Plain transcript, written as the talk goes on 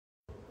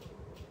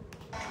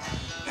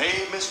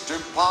Hey, Mr.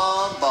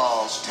 Pond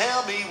Boss,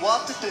 tell me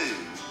what to do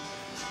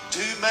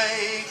to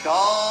make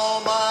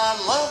all my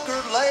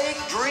Lunker Lake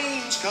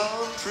dreams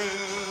come true.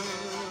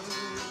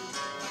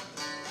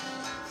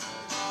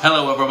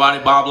 Hello,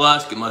 everybody. Bob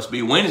Lusk. It must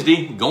be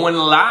Wednesday. Going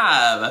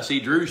live. I see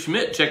Drew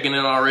Schmidt checking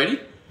in already.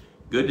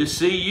 Good to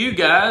see you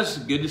guys.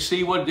 Good to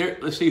see what there.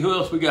 Let's see who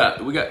else we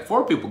got. We got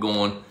 4 people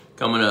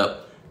coming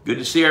up. Good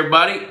to see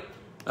everybody.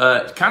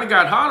 It kind of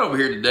got hot over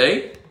here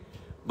today,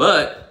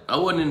 but I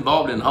wasn't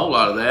involved in a whole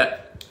lot of that.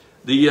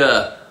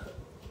 I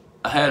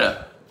had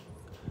a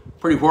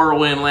pretty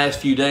whirlwind last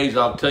few days.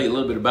 I'll tell you a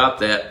little bit about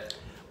that.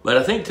 But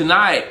I think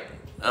tonight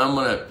I'm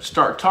going to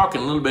start talking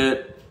a little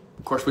bit.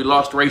 Of course, we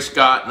lost Ray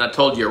Scott, and I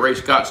told you a Ray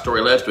Scott story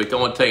last week. I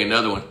want to tell you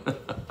another one.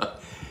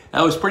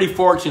 I was pretty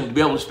fortunate to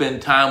be able to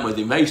spend time with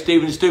him. Hey,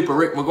 Stephen Stupa,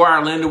 Rick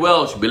McGuire, Linda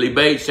Welsh, Billy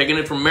Bates checking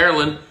in from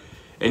Maryland.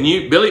 And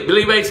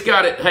Billy Bates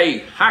got it.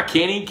 Hey, hi,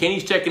 Kenny.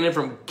 Kenny's checking in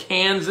from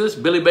Kansas.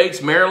 Billy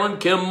Bates, Maryland.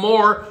 Kim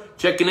Moore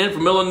checking in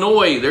from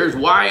Illinois. There's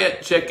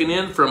Wyatt checking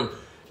in from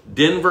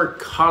Denver,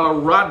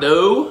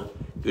 Colorado.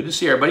 Good to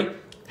see everybody.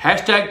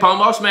 Hashtag Pond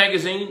Boss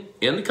Magazine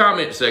in the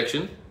comment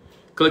section.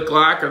 Click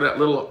like or that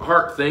little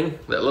heart thing,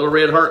 that little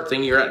red heart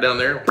thing you're right down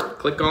there.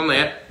 Click on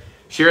that.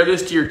 Share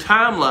this to your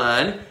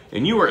timeline,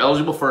 and you are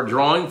eligible for a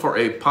drawing for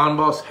a Pond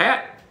Boss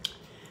hat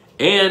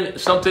and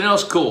something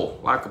else cool,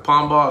 like a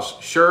Pond Boss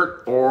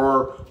shirt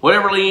or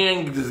whatever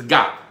Leanne's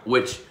got,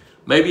 which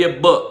maybe a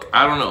book.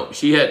 I don't know.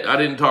 I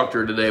didn't talk to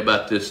her today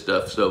about this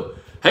stuff. So,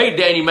 hey,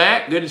 Danny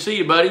Mac, good to see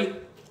you, buddy.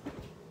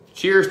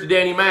 Cheers to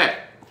Danny Mac.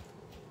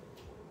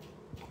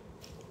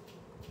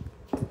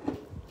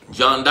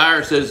 John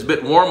Dyer says it's a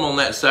bit warm on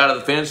that side of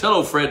the fence.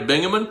 Hello, Fred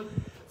Bingaman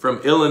from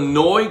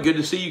Illinois. Good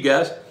to see you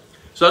guys.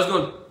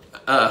 So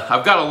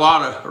I've got a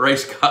lot of Ray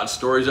Scott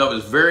stories. I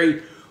was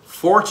very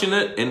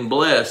fortunate and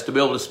blessed to be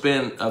able to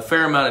spend a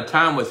fair amount of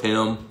time with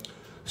him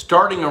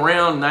starting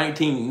around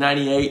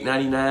 1998,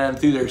 99,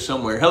 through there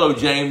somewhere. Hello,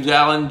 James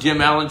Allen,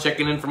 Jim Allen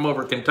checking in from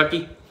over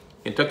Kentucky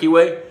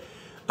way.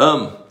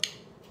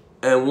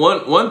 And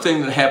one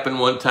thing that happened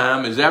one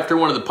time is after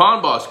one of the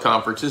Pond Boss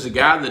conferences, a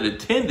guy that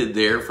attended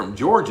there from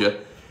Georgia,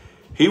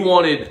 he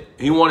wanted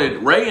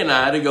Ray and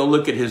I to go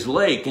look at his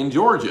lake in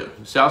Georgia,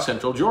 South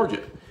Central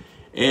Georgia.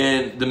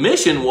 And the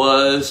mission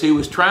was he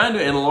was trying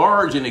to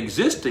enlarge an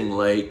existing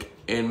lake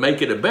and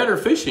make it a better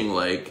fishing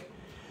lake.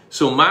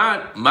 So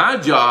my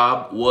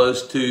job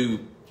was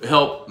to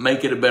help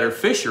make it a better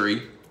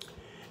fishery.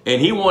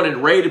 And he wanted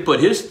Ray to put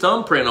his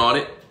thumbprint on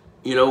it,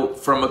 you know,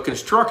 from a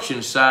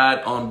construction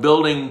side on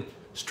building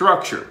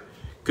structure.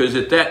 Because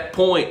at that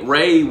point,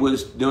 Ray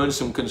was doing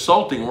some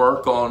consulting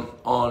work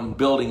on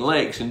building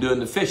lakes and doing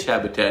the fish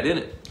habitat in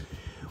it.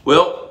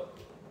 Well,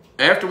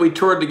 after we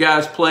toured the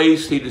guy's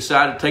place, he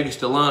decided to take us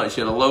to lunch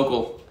at a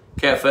local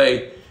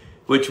cafe,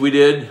 which we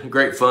did,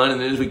 great fun. And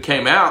then as we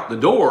came out the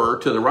door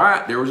to the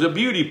right, there was a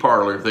beauty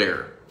parlor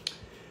there.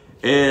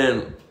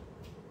 And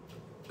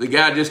the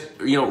guy just,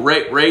 you know,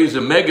 Ray's a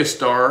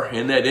megastar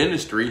in that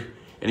industry.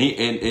 And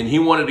he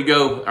wanted to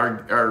go,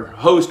 our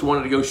host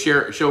wanted to go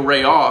show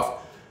Ray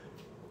off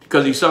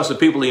because he saw some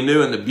people he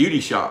knew in the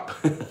beauty shop.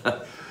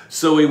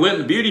 So we went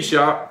in the beauty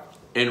shop,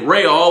 and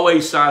Ray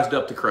always sized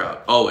up the crowd,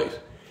 always.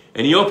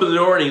 And he opened the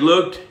door and he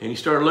looked and he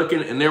started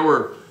looking, and there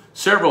were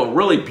several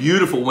really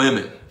beautiful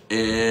women.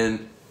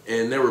 And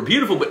they were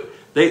beautiful, but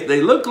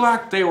they looked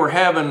like they were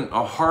having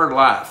a hard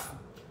life.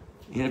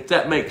 You know, if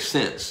that makes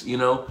sense, you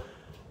know.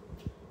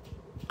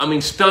 I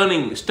mean,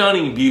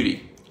 stunning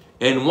beauty.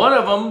 And one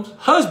of them's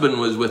husband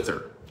was with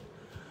her.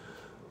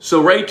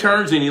 So Ray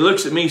turns and he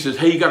looks at me and says,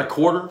 "Hey, you got a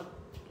quarter?"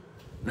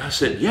 And I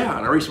said, "Yeah."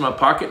 And I reached in my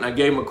pocket and I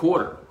gave him a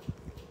quarter.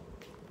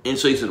 And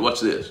so he said,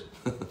 "What's this?"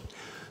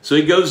 So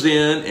he goes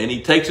in and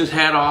he takes his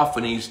hat off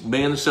and he's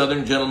being a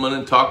Southern gentleman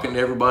and talking to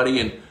everybody.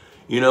 And,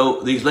 you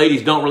know, these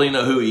ladies don't really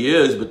know who he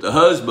is, but the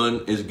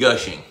husband is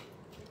gushing.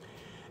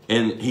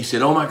 And he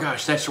said, "Oh my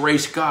gosh, that's Ray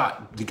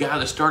Scott, the guy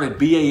that started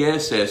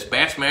BASS,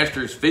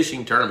 Bassmasters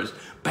Fishing Tournaments,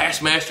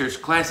 Bassmasters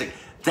Classic.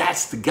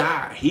 That's the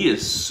guy. He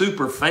is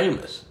super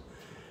famous."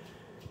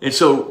 And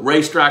so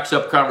Ray strikes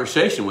up a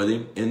conversation with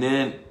him, and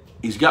then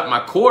he's got my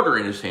quarter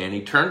in his hand.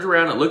 He turns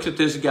around and looks at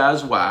this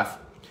guy's wife,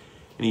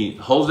 and he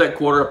holds that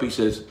quarter up. He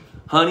says,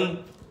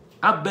 "Honey,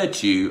 I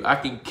bet you I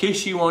can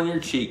kiss you on your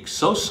cheek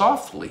so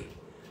softly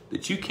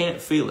that you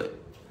can't feel it."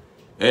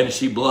 And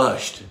she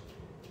blushed.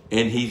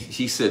 And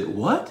she said,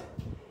 "What?"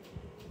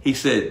 He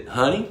said,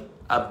 "Honey,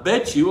 I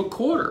bet you a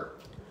quarter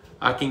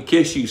I can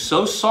kiss you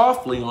so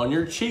softly on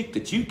your cheek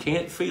that you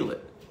can't feel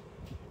it."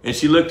 And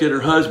she looked at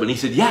her husband. He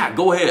said, "Yeah,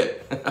 go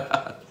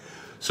ahead."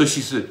 So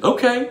she said,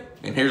 "Okay."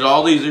 And here's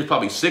all these, there's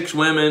probably 6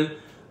 women,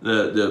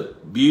 the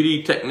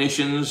beauty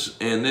technicians,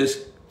 and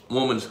this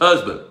woman's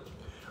husband.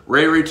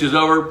 Ray reaches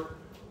over,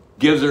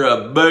 gives her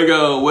a big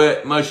old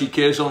wet, mushy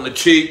kiss on the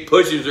cheek,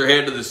 pushes her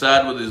head to the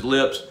side with his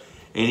lips,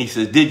 and he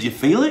says, "Did you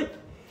feel it?"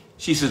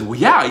 She says, "Well,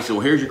 yeah." He said,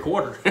 "Well, here's your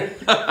quarter." And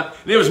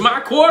it was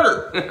my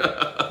quarter.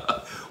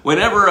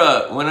 Whenever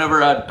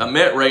I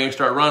met Ray and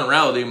started running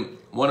around with him,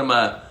 one of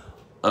my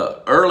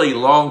early,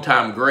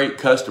 long-time great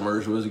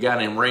customers was a guy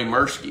named Ray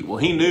Mursky. Well,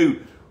 he knew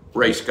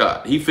Ray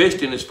Scott. He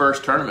fished in his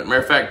first tournament.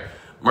 Matter of fact,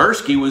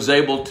 Mirsky was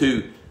able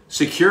to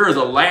secure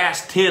the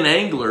last 10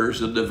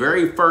 anglers of the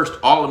very first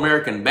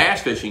All-American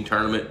bass fishing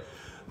tournament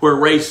where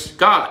Ray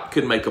Scott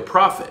could make a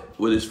profit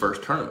with his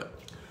first tournament.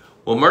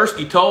 Well,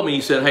 Mirsky told me,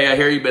 he said, hey, I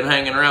hear you've been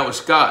hanging around with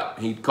Scott.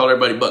 He called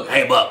everybody Buck.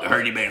 Hey, Buck, I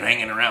heard you've been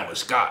hanging around with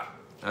Scott.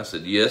 I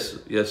said, yes,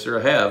 sir,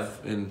 I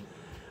have. And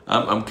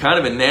I'm kind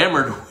of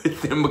enamored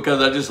with him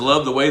because I just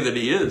love the way that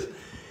he is.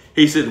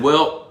 He said,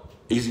 well,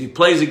 he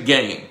plays a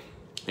game,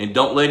 and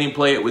don't let him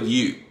play it with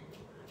you.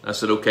 I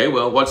said, okay,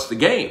 well, what's the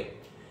game?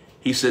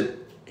 He said,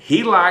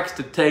 he likes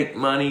to take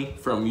money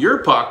from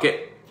your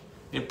pocket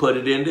and put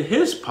it into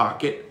his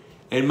pocket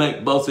and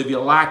make both of you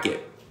like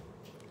it.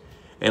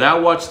 And I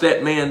watched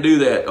that man do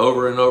that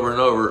over and over and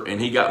over, and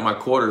he got my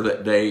quarter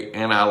that day,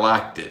 and I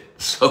liked it.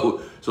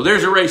 So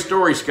there's a Ray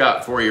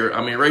Scott for you.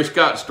 I mean, Ray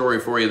Scott story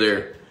for you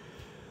there.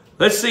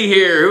 Let's see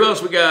here. Who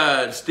else we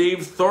got?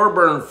 Steve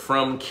Thorburn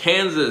from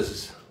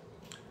Kansas.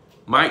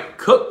 Mike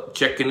Cook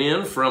checking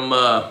in from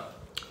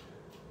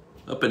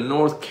up in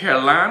North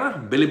Carolina.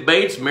 Billy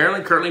Bates,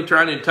 Maryland, currently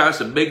trying to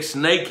entice a big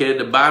snakehead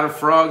to bite a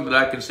frog that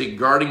I can see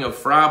guarding a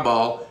fry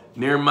ball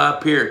near my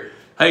pier.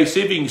 Hey,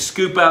 see if you can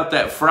scoop out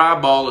that fry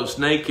ball of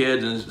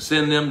snakeheads and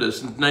send them to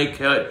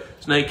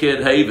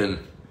Snakehead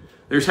Haven.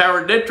 There's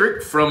Howard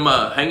Dittrich from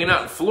hanging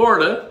out in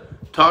Florida.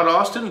 Todd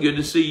Austin, good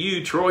to see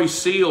you. Troy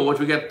Seal, what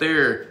we got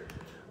there?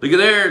 Look at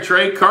there,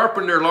 Trey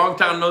Carpenter, long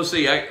time no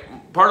see.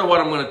 Part of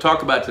what I'm going to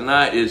talk about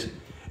tonight is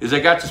I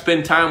got to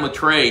spend time with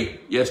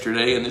Trey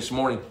yesterday and this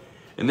morning,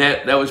 and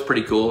that was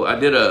pretty cool. I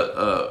did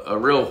a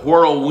real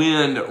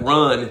whirlwind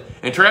run,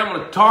 and Trey, I'm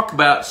going to talk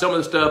about some of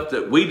the stuff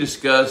that we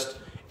discussed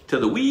to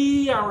the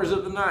wee hours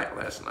of the night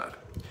last night.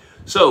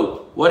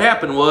 So what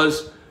happened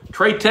was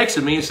Trey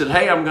texted me and said,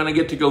 hey, I'm going to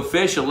get to go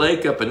fish a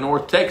lake up in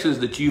North Texas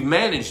that you've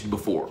managed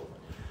before.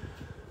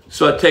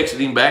 So I texted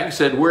him back and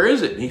said, where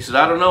is it? And he said,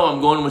 I don't know,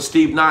 I'm going with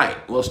Steve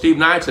Knight. Well, Steve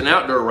Knight's an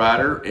outdoor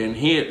rider,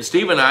 and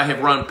Steve and I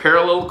have run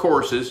parallel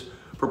courses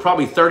for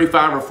probably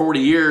 35 or 40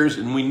 years,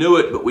 and we knew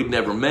it, but we'd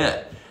never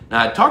met.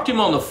 Now, I talked to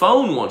him on the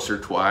phone once or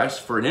twice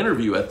for an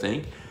interview, I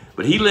think,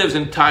 but he lives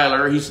in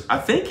Tyler. I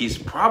think he's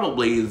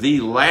probably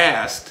the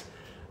last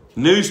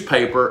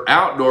newspaper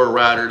outdoor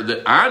rider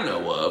that I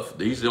know of.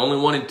 He's the only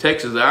one in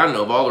Texas that I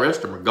know of. All the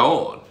rest of them are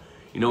gone.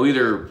 You know,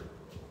 either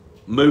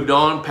moved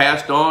on,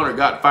 passed on, or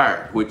got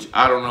fired, which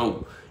I don't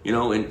know, you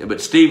know,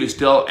 but Steve is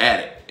still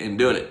at it and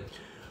doing it.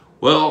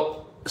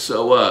 Well,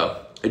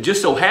 so it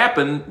just so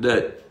happened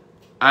that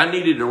I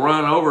needed to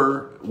run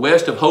over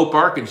west of Hope,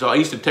 Arkansas,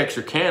 east of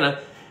Texarkana,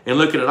 and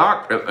look at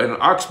an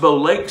Oxbow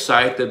Lake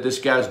site that this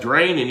guy's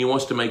drained, and he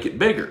wants to make it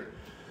bigger.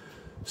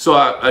 So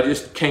I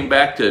just came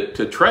back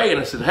to Trey, and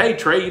I said, hey,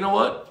 Trey, you know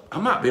what? I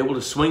might be able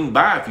to swing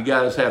by if you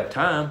guys have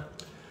time.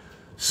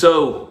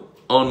 So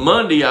on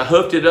Monday, I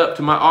hooked it up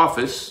to my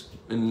office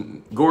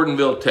in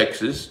Gordonville,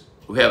 Texas.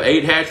 We have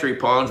 8 hatchery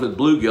ponds with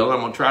bluegill. I'm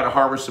going to try to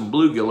harvest some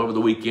bluegill over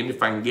the weekend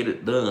if I can get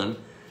it done.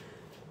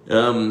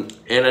 And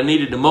I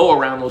needed to mow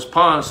around those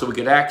ponds so we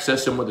could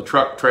access them with the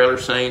truck, trailer,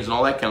 seines, and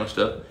all that kind of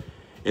stuff.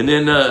 And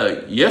then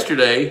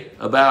yesterday,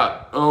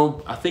 about,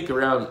 I think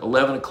around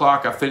 11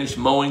 o'clock, I finished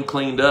mowing,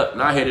 cleaned up,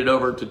 and I headed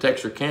over to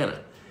Texarkana.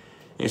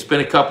 And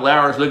spent a couple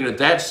hours looking at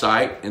that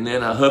site, and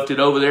then I hoofed it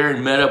over there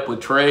and met up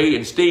with Trey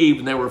and Steve,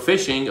 and they were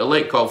fishing a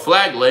lake called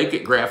Flag Lake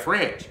at Graff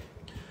Ranch.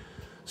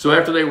 So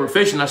after they were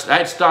fishing, I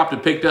had stopped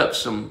and picked up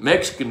some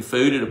Mexican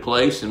food at a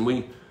place, and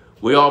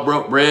we all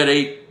broke bread,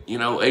 ate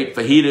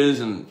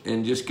fajitas,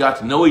 and just got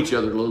to know each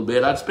other a little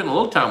bit. I'd spent a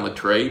little time with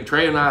Trey.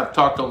 Trey and I have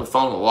talked on the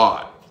phone a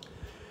lot.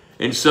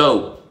 And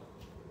so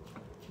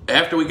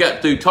after we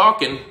got through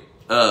talking,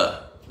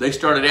 they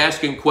started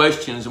asking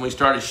questions, and we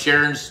started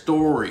sharing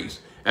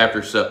stories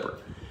after supper.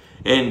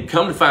 And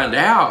come to find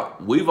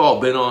out, we've all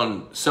been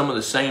on some of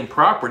the same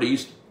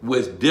properties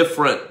with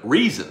different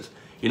reasons.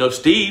 You know,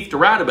 Steve, to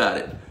write about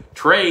it,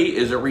 Trey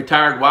is a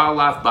retired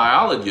wildlife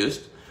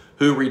biologist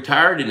who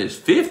retired in his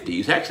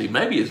 50s, actually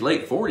maybe his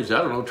late 40s.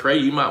 I don't know, Trey,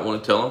 you might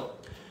want to tell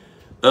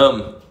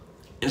him.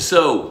 And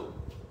so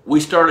we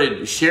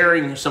started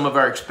sharing some of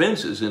our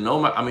expenses and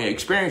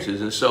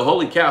experiences. And so,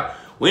 holy cow,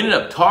 we ended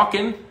up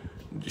talking,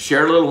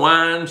 shared a little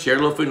wine, shared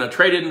a little food. Now,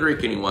 Trey didn't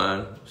drink any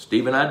wine.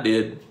 Steve and I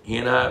did. He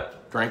and I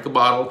drank a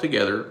bottle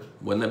together.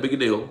 Wasn't that big a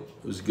deal.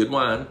 It was good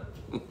wine.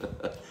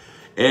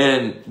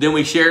 And then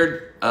we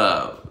shared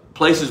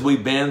places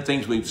we've been,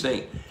 things we've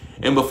seen.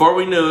 And before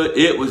we knew it,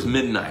 it was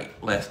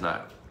midnight last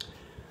night.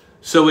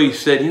 So we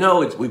said, you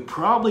know, we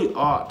probably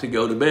ought to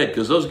go to bed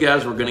because those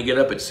guys were going to get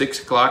up at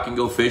 6 o'clock and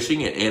go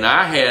fishing. And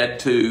I had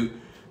to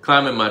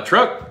climb in my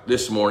truck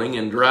this morning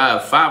and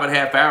drive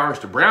 5.5 hours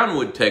to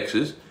Brownwood,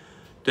 Texas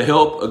to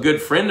help a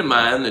good friend of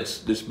mine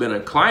that's been a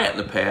client in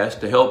the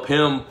past, to help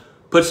him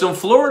put some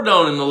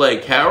fluoridone in the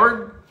lake,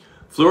 Howard.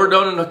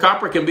 Fluoridone in the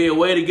copper can be a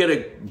way to get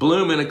a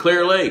bloom in a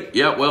clear lake.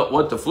 Yeah, well,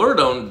 what the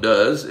fluoridone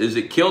does is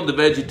it killed the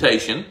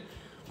vegetation.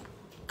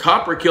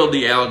 Copper killed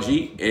the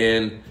algae,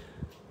 and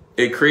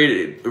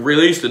it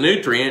released the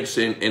nutrients,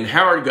 and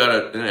Howard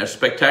got a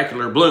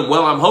spectacular bloom.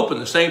 Well, I'm hoping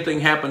the same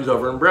thing happens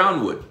over in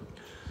Brownwood.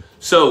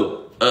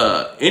 So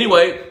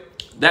anyway,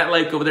 that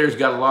lake over there has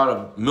got a lot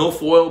of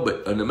milfoil,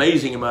 but an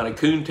amazing amount of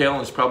coontail,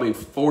 and it's probably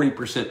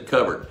 40%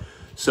 covered.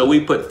 So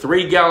we put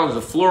 3 gallons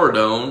of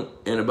fluoridone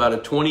in about a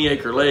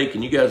 20-acre lake,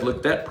 and you guys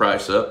look that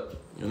price up,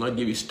 and I'll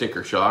give you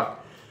sticker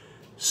shock.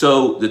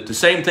 So that the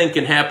same thing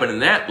can happen in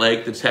that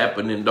lake that's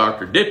happened in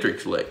Dr.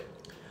 Dittrich's lake.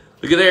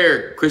 Look at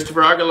there,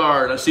 Christopher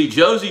Aguilar, and I see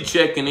Josie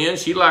checking in.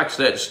 She likes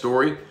that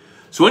story.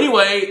 So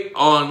anyway,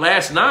 on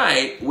last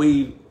night,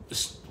 we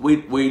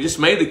just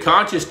made the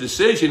conscious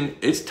decision.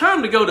 It's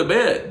time to go to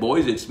bed,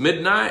 boys. It's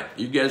midnight.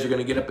 You guys are going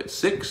to get up at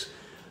 6,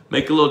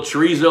 make a little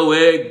chorizo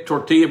egg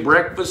tortilla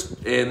breakfast,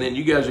 and then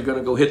you guys are going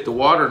to go hit the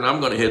water, and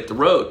I'm going to hit the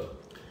road.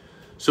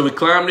 So we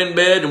climbed in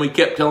bed, and we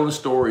kept telling the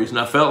stories, and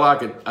I felt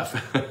like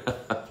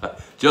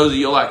Josie,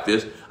 you'll like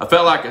this. I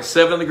felt like a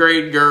 7th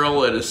grade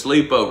girl at a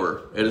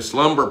sleepover, at a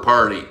slumber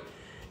party.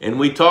 And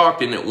we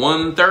talked, and at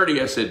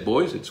 1:30, I said,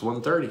 boys, it's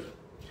 1:30.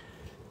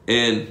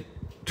 And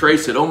Trey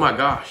said, oh my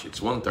gosh,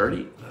 it's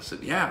 1:30? I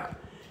said, yeah.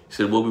 He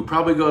said, well, we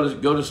probably go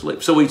to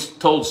sleep. So we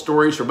told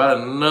stories for about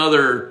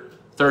another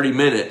 30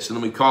 minutes, and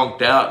then we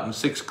conked out, and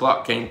 6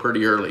 o'clock came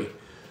pretty early.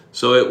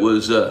 So it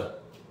was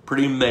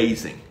pretty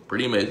amazing,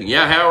 pretty amazing.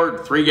 Yeah,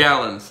 Howard, 3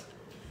 gallons,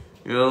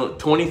 you know,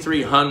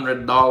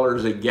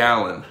 $2,300 a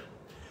gallon.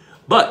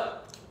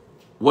 But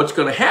what's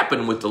going to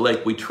happen with the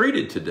lake we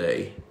treated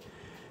today,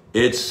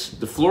 it's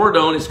the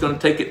fluoridone, it's going to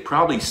take it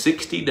probably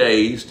 60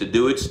 days to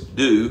do its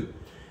due.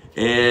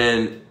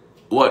 And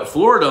what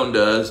fluoridone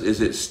does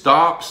is it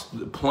stops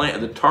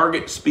the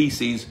target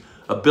species'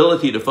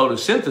 ability to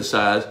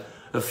photosynthesize,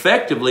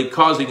 effectively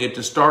causing it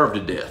to starve to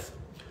death.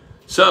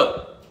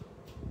 So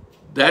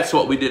that's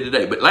what we did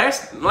today. But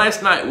last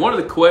night, one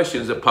of the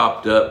questions that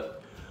popped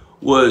up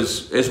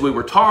was, as we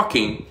were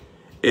talking,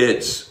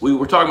 we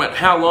were talking about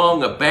how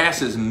long a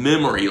bass's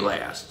memory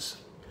lasts.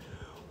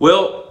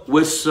 Well,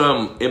 with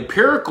some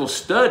empirical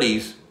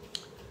studies,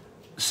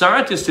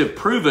 scientists have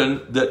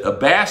proven that a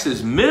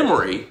bass's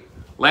memory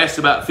lasts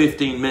about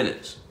 15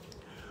 minutes.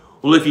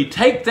 Well, if you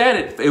take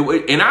that,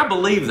 and I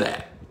believe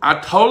that. I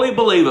totally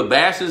believe a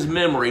bass's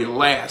memory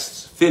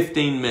lasts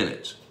 15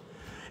 minutes.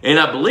 And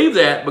I believe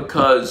that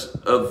because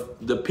of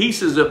the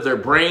pieces of their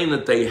brain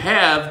that they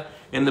have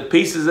and the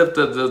pieces of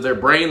their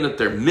brain that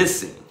they're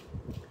missing.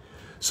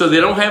 So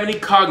they don't have any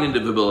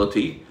cognitive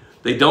ability.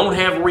 They don't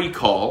have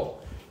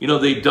recall. You know,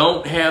 they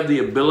don't have the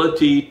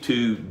ability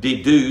to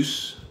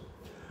deduce.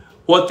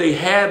 What they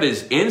have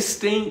is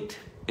instinct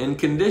and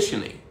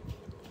conditioning.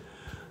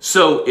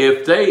 So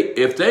if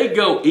they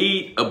go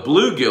eat a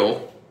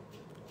bluegill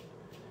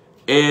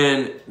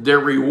and they're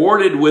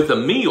rewarded with a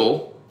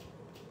meal,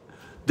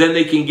 then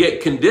they can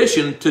get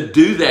conditioned to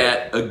do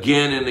that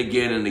again and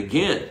again and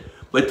again.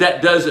 But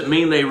that doesn't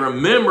mean they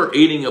remember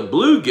eating a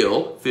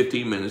bluegill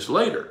 15 minutes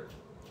later.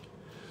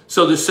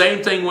 So the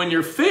same thing when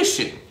you're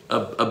fishing.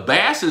 A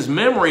bass's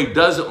memory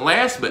doesn't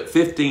last but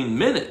 15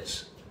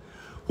 minutes,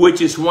 which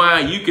is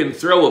why you can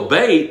throw a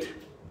bait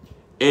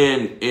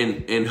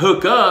and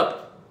hook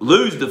up,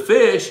 lose the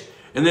fish,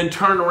 and then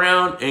turn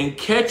around and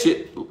catch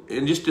it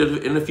in just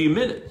in a few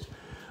minutes.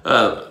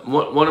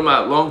 One of my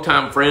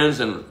longtime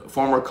friends and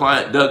former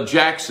client, Doug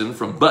Jackson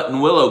from Button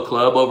Willow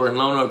Club over in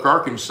Lone Oak,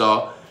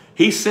 Arkansas,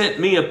 he sent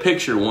me a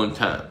picture one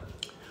time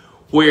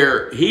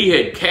where he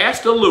had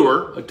cast a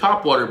lure, a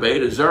topwater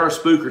bait, a Zara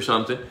spook or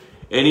something,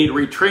 and he'd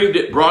retrieved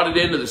it, brought it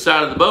into the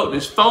side of the boat, and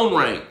his phone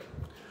rang.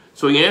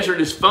 So he answered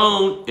his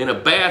phone, and a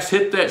bass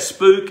hit that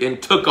spook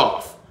and took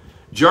off.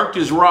 Jerked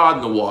his rod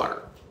in the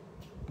water.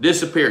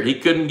 Disappeared. He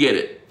couldn't get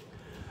it.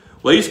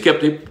 Well, he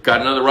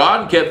got another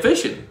rod and kept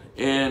fishing.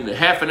 And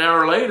half an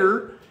hour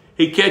later,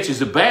 he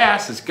catches a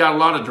bass that's got a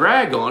lot of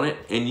drag on it.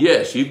 And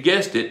yes, you've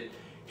guessed it.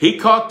 He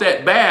caught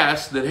that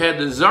bass that had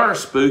the Zara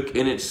spook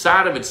in its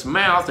side of its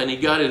mouth, and he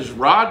got his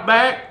rod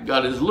back,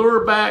 got his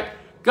lure back,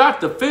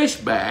 got the fish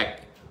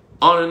back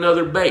on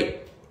another bait.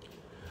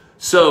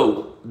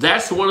 So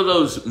that's one of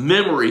those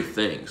memory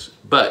things.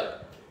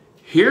 But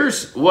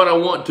here's what I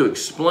want to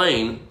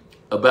explain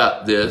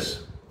about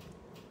this.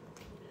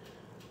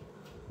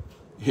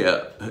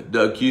 Yeah,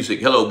 Doug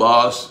Cusick, hello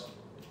boss.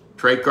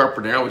 Trey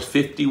Carpenter, I was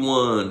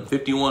 51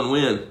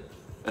 win.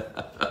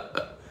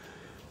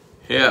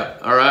 Yeah,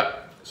 all right.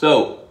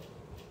 So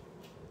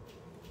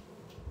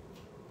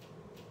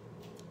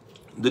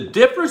the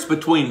difference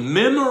between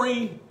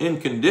memory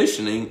and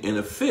conditioning in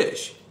a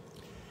fish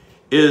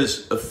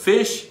is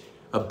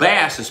a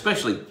bass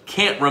especially,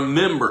 can't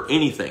remember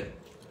anything.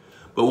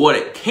 But what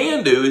it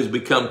can do is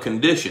become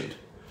conditioned.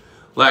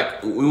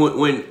 Like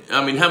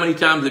how many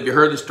times have you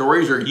heard the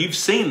stories or you've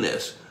seen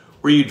this,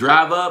 where you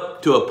drive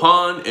up to a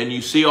pond and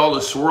you see all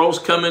the swirls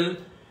coming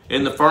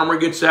and the farmer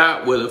gets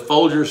out with a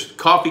Folgers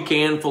coffee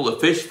can full of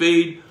fish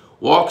feed,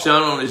 walks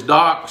out on his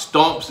dock,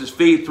 stomps his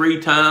feet 3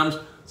 times,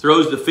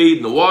 throws the feed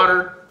in the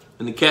water,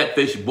 and the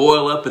catfish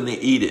boil up and they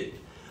eat it.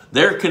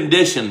 They're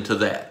conditioned to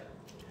that.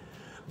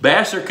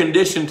 Bass are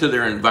conditioned to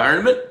their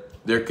environment,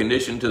 they're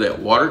conditioned to that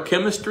water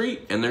chemistry,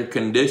 and they're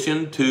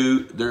conditioned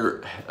to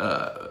their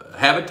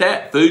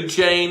habitat, food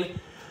chain.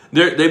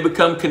 They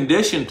become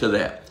conditioned to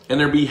that. And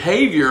their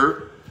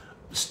behavior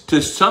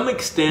to some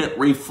extent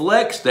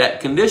reflects that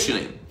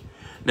conditioning.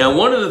 Now,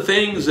 one of the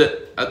things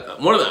that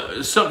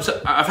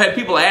I've had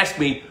people ask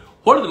me,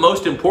 what are the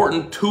most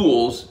important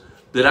tools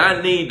that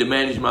I need to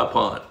manage my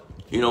pond?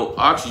 You know,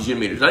 oxygen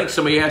meters. I think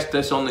somebody asked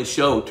us on this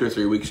show 2 or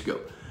 3 weeks ago.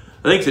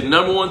 I think the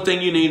number one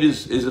thing you need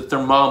is a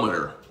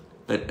thermometer,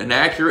 an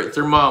accurate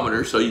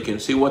thermometer, so you can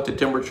see what the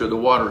temperature of the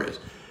water is.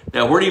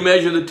 Now, where do you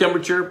measure the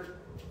temperature?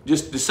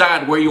 Just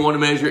decide where you want to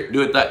measure it.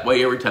 Do it that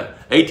way every time.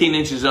 18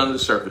 inches under the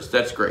surface.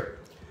 That's great.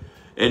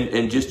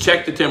 And just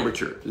check the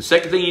temperature. The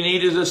second thing you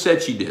need is a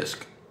Secchi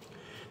disc.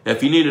 Now,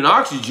 if you need an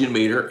oxygen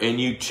meter and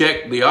you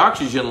check the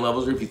oxygen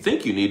levels, or if you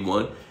think you need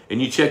one,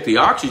 and you check the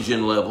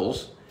oxygen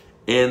levels,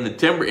 and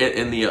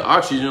the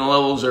oxygen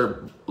levels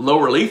are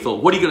lower lethal,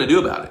 what are you going to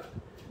do about it?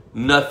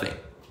 Nothing.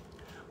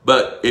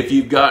 But if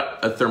you've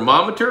got a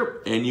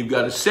thermometer and you've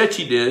got a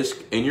Secchi disc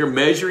and you're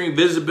measuring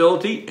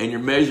visibility and you're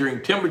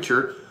measuring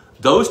temperature,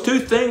 those two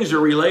things are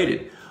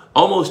related.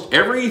 Almost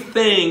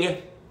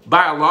everything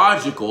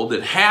biological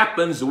that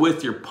happens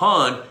with your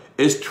pond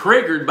is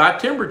triggered by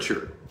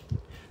temperature.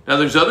 Now,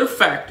 there's other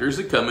factors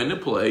that come into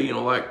play, you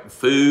know, like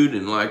food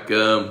and like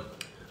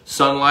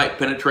sunlight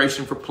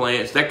penetration for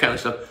plants, that kind of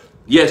stuff.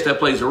 Yes, that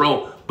plays a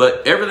role,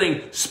 but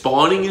everything,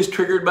 spawning is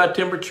triggered by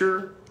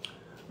temperature.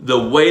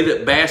 The way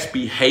that bass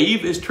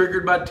behave is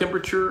triggered by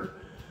temperature.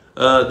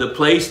 The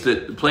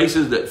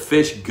places that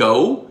fish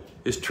go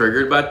is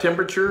triggered by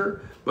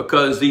temperature,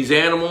 because these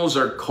animals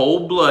are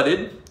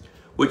cold-blooded,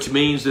 which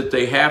means that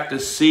they have to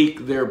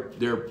seek their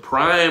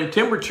prime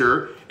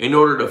temperature in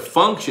order to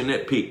function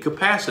at peak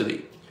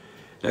capacity.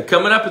 Now,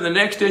 coming up in the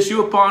next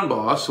issue of Pond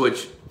Boss,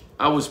 which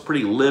I was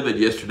pretty livid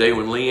yesterday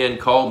when Leanne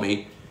called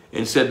me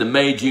and said the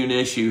May-June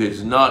issue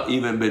has not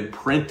even been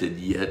printed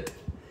yet.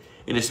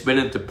 And it's been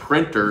at the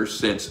printer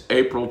since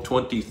April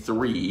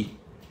 23,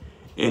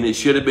 and it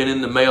should have been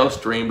in the mail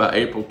stream by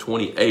April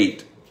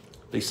 28.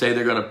 They say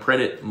they're going to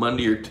print it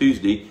Monday or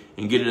Tuesday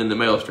and get it in the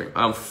mail stream.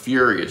 I'm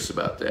furious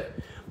about that.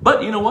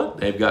 But you know what?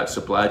 They've got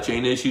supply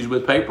chain issues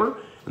with paper,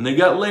 and they've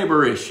got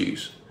labor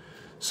issues.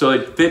 So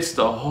it fits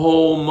the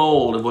whole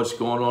mold of what's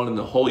going on in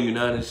the whole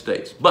United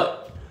States.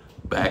 But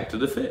back to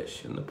the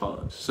fish in the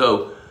ponds.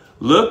 So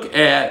look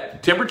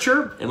at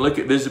temperature and look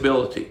at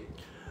visibility.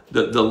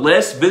 The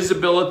less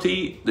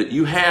visibility that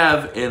you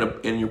have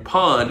in your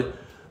pond,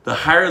 the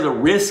higher the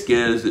risk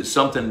is that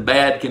something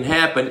bad can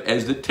happen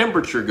as the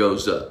temperature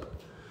goes up.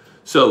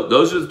 So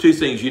those are the two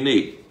things you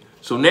need.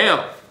 So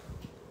now,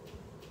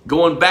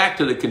 going back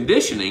to the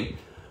conditioning,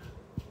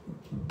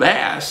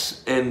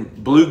 bass and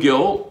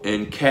bluegill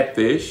and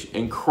catfish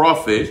and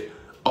crawfish,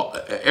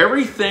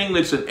 everything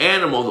that's an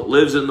animal that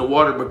lives in the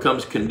water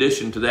becomes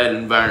conditioned to that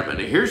environment.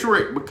 And here's where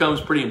it becomes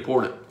pretty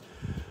important.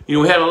 You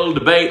know, we had a little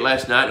debate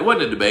last night. It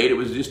wasn't a debate. It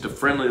was just a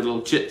friendly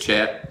little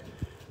chit-chat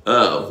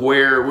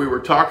where we were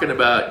talking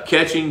about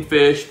catching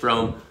fish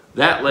from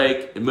that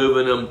lake and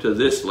moving them to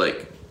this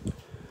lake.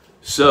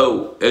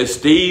 So as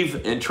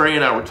Steve and Trey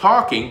and I were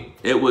talking,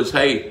 it was,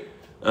 hey,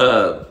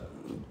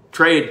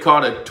 Trey had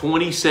caught a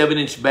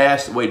 27-inch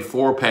bass that weighed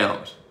 4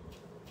 pounds.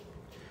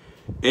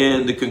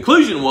 And the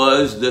conclusion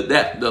was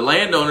that the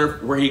landowner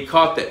where he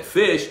caught that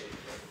fish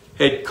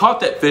had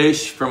caught that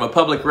fish from a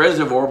public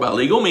reservoir by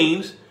legal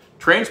means,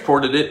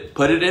 transported it,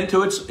 put it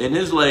in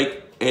his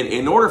lake, and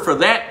in order for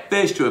that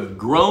fish to have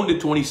grown to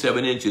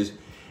 27 inches,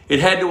 it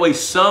had to weigh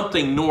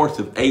something north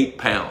of 8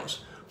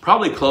 pounds,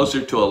 probably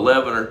closer to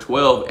 11 or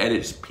 12 at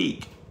its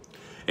peak.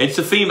 It's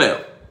a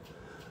female.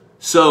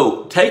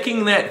 So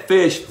taking that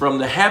fish from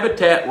the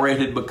habitat where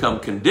it had become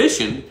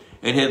conditioned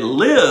and had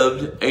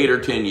lived 8 or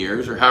 10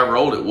 years, or however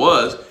old it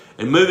was,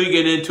 and moving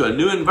it into a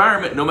new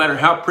environment, no matter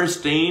how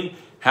pristine,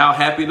 how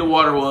happy the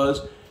water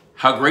was,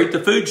 how great the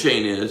food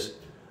chain is,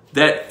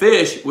 that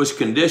fish was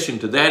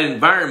conditioned to that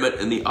environment,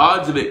 and the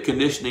odds of it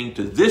conditioning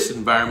to this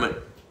environment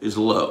is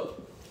low.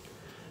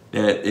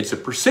 Now, it's a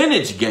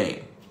percentage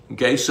game,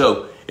 okay?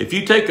 So if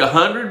you take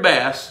 100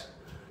 bass,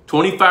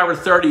 25 or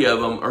 30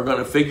 of them are going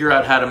to figure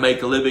out how to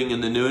make a living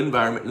in the new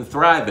environment and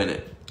thrive in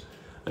it.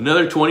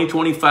 Another 20,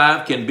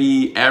 25 can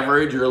be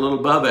average or a little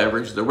above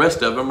average. The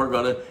rest of them are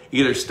going to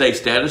either stay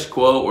status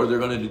quo or they're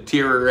going to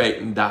deteriorate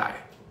and die.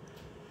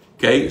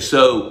 Okay,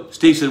 so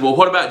Steve said, well,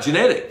 what about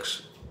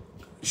genetics?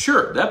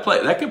 Sure, that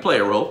can play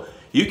a role.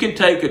 You can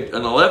take an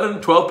 11,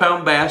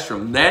 12-pound bass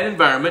from that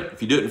environment,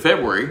 if you do it in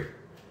February,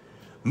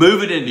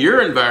 move it into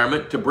your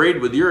environment to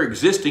breed with your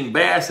existing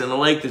bass in a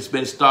lake that's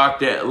been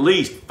stocked at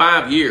least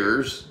 5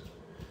 years,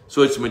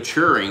 so it's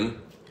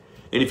maturing.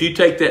 And if you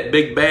take that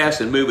big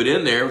bass and move it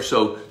in there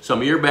so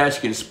some of your bass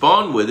can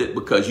spawn with it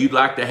because you'd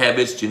like to have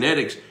its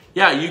genetics,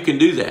 yeah, you can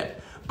do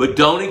that. But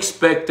don't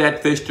expect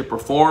that fish to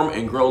perform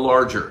and grow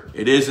larger.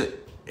 It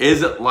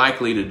isn't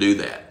likely to do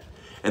that.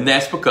 And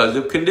that's because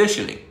of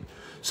conditioning.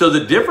 So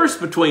the difference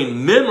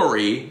between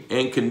memory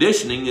and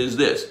conditioning is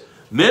this.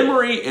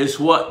 Memory is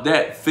what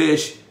that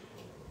fish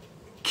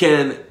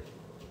can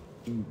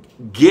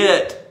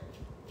get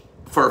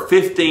for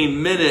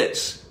 15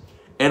 minutes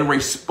and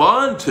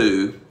respond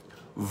to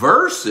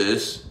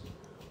versus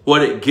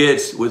what it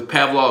gets with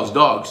Pavlov's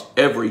dogs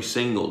every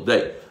single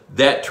day.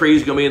 that tree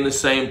is going to be in the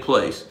same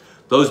place.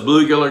 Those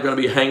bluegill are going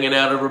to be hanging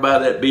out over by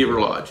that beaver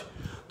lodge.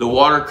 The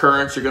water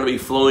currents are going to be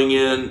flowing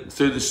in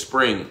through the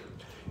spring,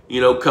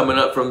 coming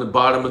up from the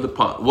bottom of the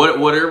pond.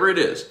 Whatever it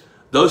is,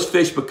 those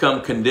fish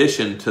become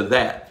conditioned to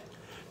that.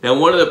 Now,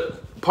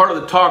 part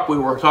of the talk we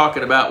were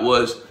talking about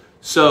was,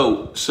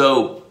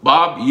 so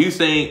Bob, you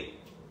think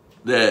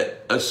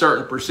that a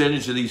certain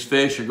percentage of these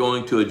fish are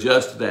going to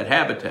adjust to that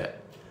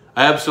habitat?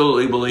 I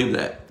absolutely believe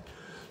that.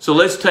 So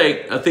let's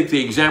take, I think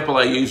the example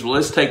I used,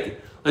 let's take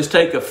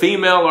a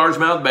female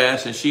largemouth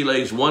bass and she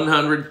lays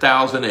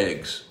 100,000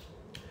 eggs.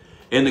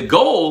 And the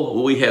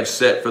goal we have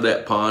set for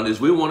that pond is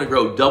we want to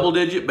grow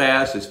double-digit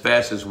bass as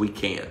fast as we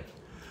can.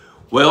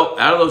 Well,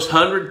 out of those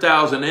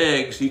 100,000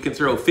 eggs, you can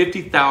throw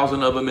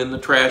 50,000 of them in the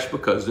trash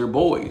because they're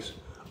boys.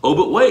 Oh,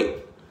 but wait,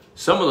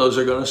 some of those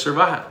are going to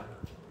survive.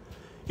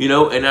 And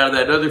out of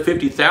that other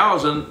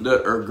 50,000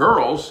 that are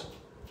girls,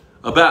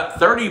 about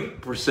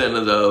 30%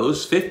 of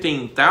those,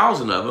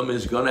 15,000 of them,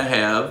 is going to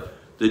have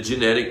the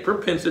genetic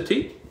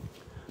propensity.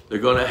 They're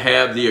going to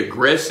have the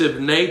aggressive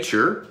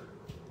nature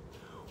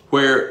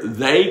where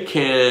they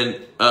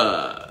can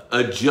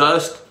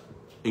adjust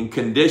and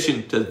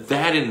condition to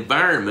that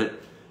environment,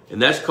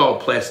 and that's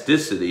called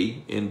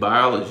plasticity in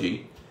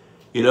biology,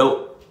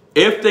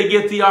 if they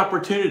get the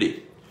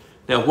opportunity.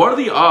 Now, what are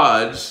the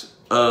odds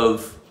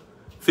of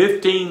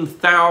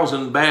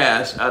 15,000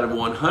 bass out of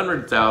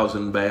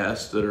 100,000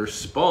 bass that are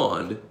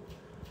spawned?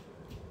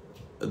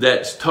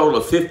 That's total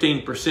of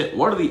 15%.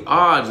 What are the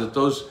odds that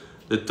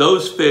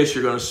those fish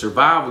are going to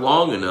survive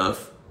long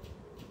enough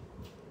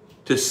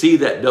to see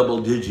that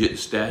double-digit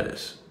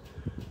status?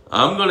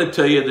 I'm going to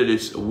tell you that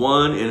it's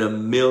 1 in a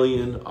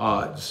million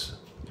odds,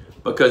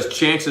 because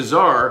chances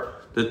are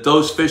that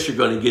those fish are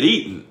going to get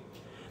eaten.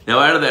 Now,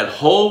 out of that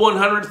whole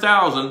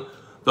 100,000,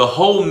 the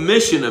whole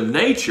mission of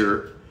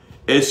nature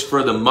is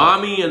for the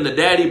mommy and the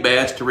daddy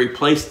bass to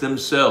replace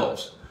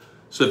themselves.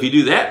 So if you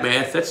do that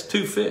math, that's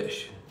 2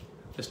 fish.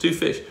 That's 2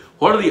 fish.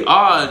 What are the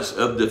odds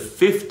of the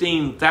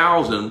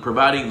 15,000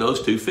 providing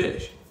those 2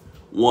 fish?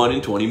 1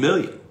 in 20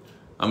 million.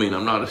 I mean,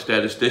 I'm not a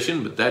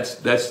statistician, but that's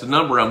the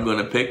number I'm going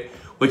to pick,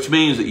 which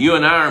means that you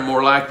and I are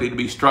more likely to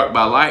be struck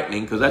by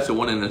lightning, because that's a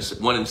 1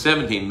 in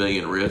 17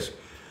 million risk,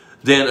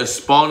 than a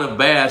spawn of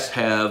bass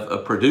have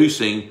of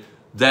producing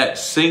that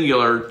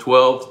singular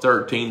 12,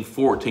 13,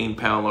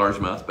 14-pound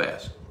largemouth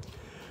bass.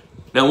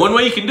 Now, one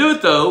way you can do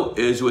it, though,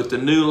 is with the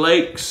new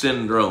lake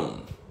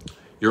syndrome.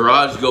 Your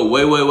odds go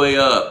way, way, way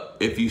up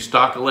if you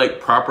stock a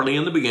lake properly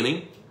in the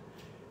beginning.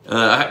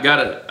 I got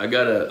a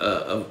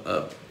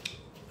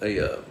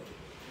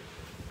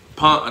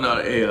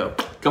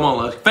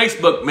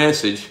Facebook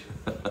message.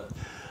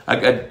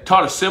 I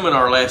taught a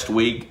seminar last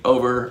week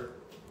over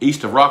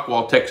east of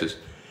Rockwall, Texas.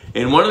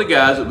 And one of the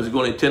guys that was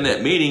going to attend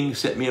that meeting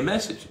sent me a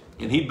message.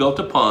 And he built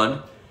a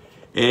pond,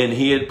 and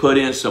he had put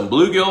in some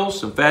bluegills,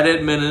 some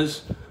fathead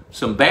minnows,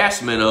 some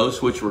bass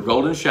minnows, which were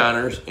golden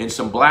shiners, and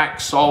some black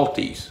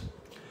salties.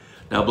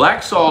 Now,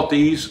 black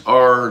salties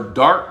are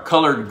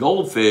dark-colored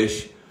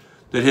goldfish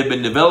that have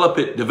been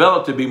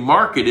developed to be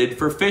marketed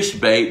for fish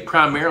bait,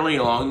 primarily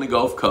along the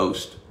Gulf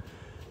Coast,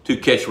 to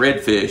catch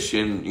redfish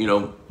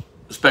and,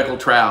 speckled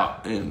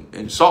trout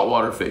and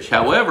saltwater fish.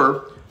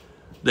 However,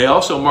 they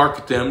also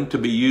market them to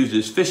be used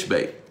as fish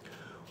bait.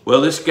 Well,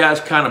 this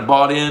guy's kind of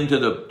bought into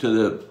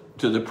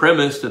the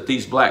premise that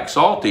these black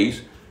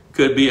salties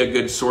could be a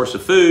good source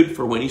of food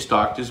for when he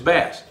stocked his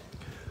bass.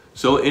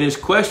 So in his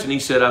question, he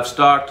said, I've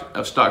stocked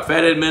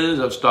fathead minnows,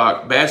 I've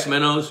stocked bass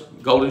minnows,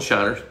 golden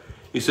shiners.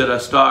 He said, I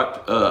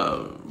stocked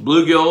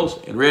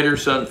bluegills and red ear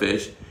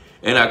sunfish,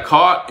 and I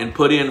caught and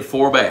put in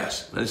 4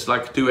 bass. It's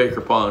like a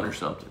 2-acre pond or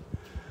something.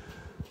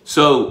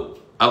 So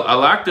I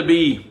like to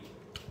be,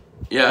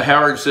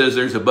 Howard says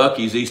there's a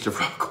Buc-ee's east of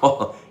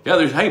Rockwall.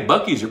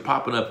 Buc-ee's are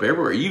popping up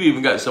everywhere. You've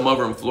even got some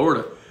over in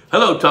Florida.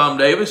 Hello, Tom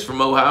Davis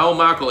from Ohio,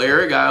 Michael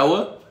Eric,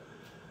 Iowa.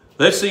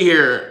 Let's see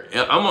here.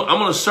 I'm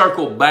going to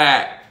circle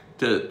back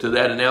to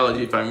that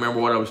analogy if I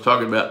remember what I was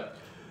talking about.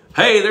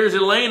 Hey, there's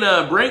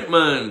Elena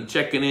Brinkman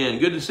checking in.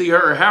 Good to see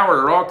her. Howard,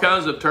 are all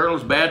kinds of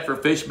turtles bad for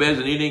fish beds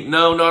and eating?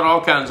 No, not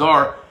all kinds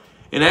are.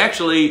 And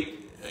actually,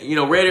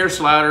 red ear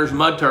sliders,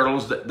 mud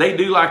turtles, they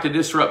do like to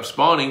disrupt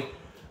spawning.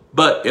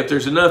 But if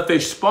there's enough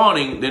fish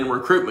spawning, then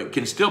recruitment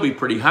can still be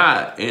pretty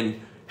high.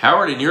 And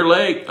Howard, in your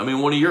lake,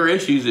 one of your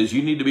issues is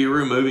you need to be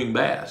removing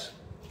bass.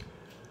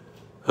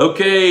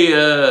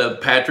 Okay,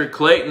 Patrick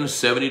Clayton,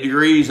 70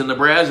 degrees in the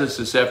Brazos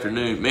this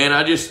afternoon. Man,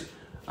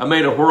 I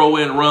made a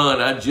whirlwind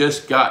run. I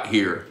just got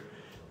here.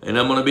 And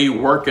I'm going to be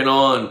working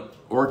on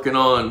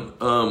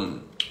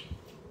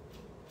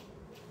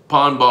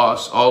Pond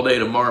Boss all day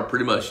tomorrow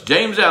pretty much.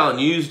 James Allen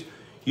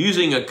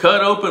using a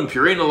cut open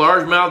Purina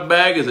largemouth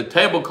bag as a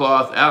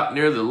tablecloth out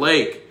near the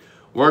lake.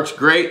 Works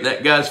great, and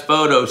that guy's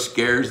photo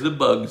scares the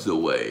bugs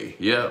away.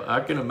 Yeah,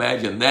 I can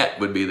imagine that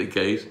would be the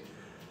case.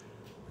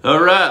 All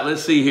right,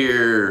 let's see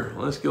here.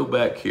 Let's go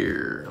back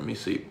here. Let me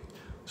see.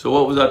 So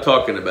what was I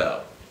talking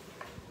about?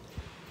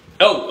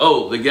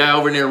 Oh, the guy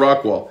over near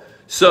Rockwall.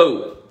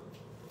 So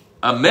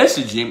I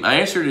messaged him, I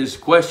answered his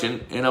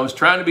question, and I was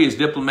trying to be as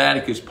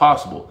diplomatic as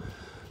possible.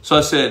 So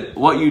I said,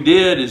 what you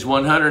did is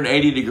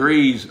 180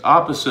 degrees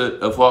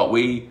opposite of what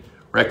we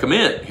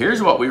recommend.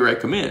 Here's what we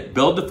recommend.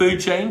 Build the food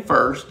chain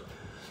first.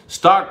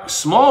 Stock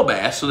small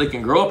bass so they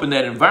can grow up in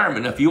that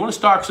environment. Now, if you want to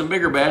stock some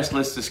bigger bass,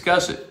 let's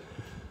discuss it.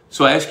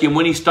 So I asked him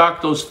when he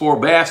stocked those 4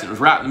 bass, and it was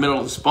right in the middle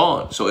of the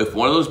spawn. So if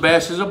one of those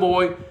bass is a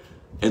boy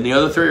and the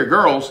other 3 are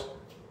girls,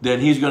 then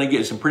he's going to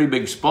get some pretty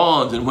big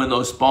spawns. And when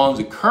those spawns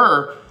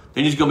occur,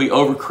 then he's going to be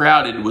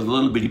overcrowded with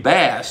little bitty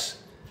bass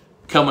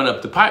coming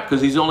up the pipe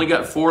because he's only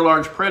got 4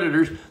 large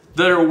predators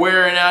that are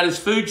wearing out his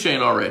food chain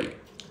already.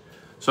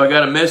 So I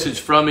got a message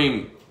from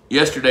him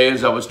yesterday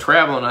as I was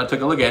traveling. I took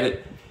a look at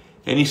it,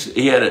 and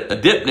he had a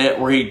dip net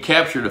where he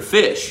captured a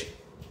fish,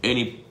 and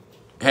he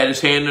had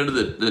his hand under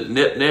the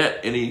nip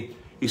net, and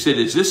he said,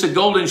 is this a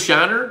golden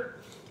shiner?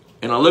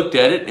 And I looked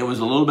at it, and it was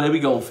a little baby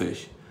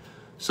goldfish.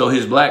 So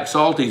his black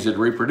salties had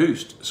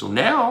reproduced. So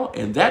now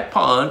in that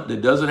pond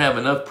that doesn't have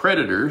enough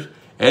predators,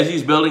 as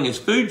he's building his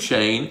food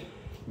chain,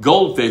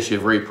 goldfish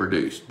have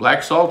reproduced. Black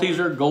salties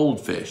are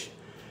goldfish,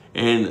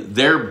 and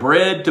they're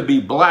bred to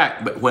be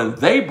black. But when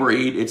they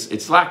breed,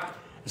 it's like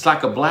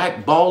a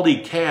black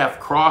baldy calf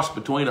crossed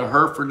between a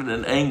Hereford and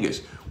an Angus.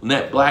 When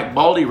that black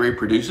baldy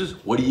reproduces,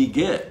 what do you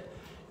get?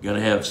 You're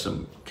going to have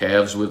some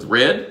calves with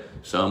red,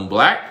 some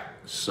black,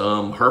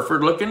 some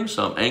Hereford looking,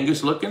 some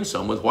Angus looking,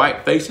 some with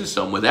white faces,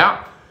 some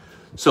without.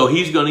 So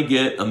he's going to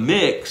get a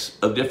mix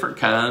of different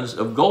kinds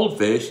of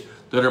goldfish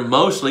that are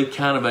mostly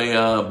kind of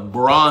a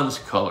bronze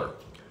color.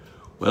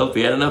 Well, if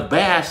he had enough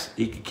bass,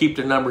 he could keep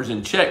their numbers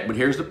in check. But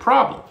here's the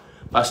problem.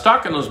 By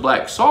stocking those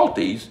black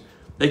salties,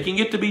 they can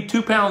get to be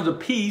 2 pounds a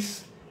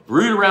piece,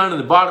 root around in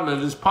the bottom of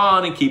his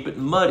pond and keep it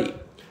muddy.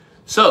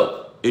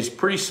 So it's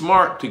pretty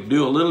smart to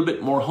do a little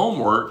bit more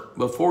homework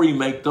before you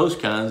make those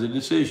kinds of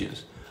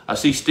decisions. I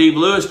see Steve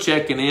Lewis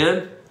checking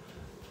in.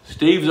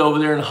 Steve's over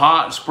there in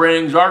Hot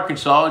Springs,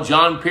 Arkansas.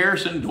 John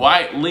Pearson,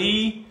 Dwight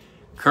Lee,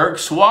 Kirk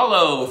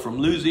Swallow from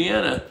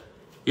Louisiana.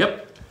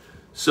 Yep.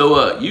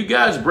 So you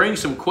guys bring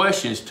some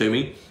questions to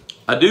me.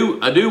 I do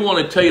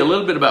want to tell you a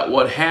little bit about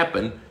what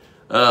happened.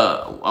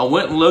 I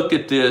went and looked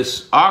at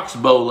this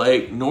oxbow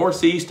lake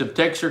northeast of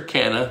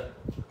Texarkana,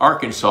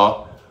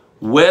 Arkansas,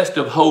 west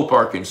of Hope,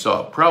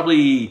 Arkansas.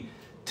 Probably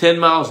 10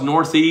 miles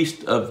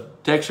northeast of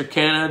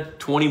Texarkana,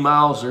 20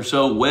 miles or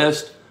so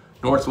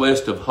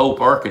northwest of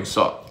Hope,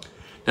 Arkansas.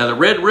 Now, the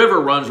Red River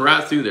runs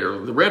right through there.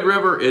 The Red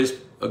River is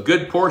a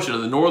good portion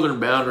of the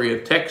northern boundary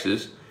of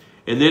Texas,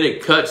 and then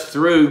it cuts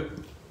through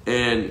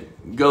and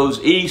goes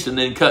east and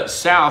then cuts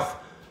south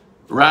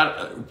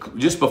right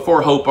just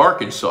before Hope,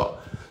 Arkansas.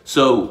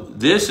 So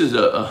this is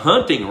a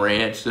hunting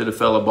ranch that a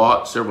fellow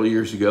bought several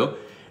years ago,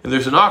 and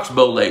there's an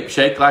oxbow lake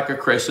shaped like a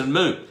crescent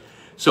moon.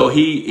 So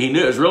he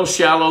knew it was real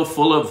shallow,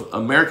 full of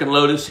American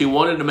lotus. He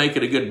wanted to make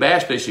it a good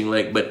bass fishing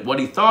lake, but what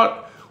he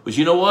thought was,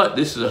 you know what,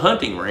 this is a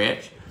hunting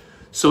ranch.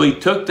 So he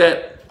took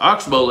that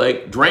oxbow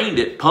lake, drained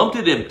it, pumped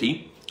it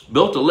empty,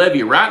 built a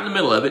levee right in the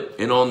middle of it,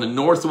 and on the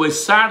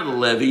northwest side of the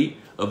levee,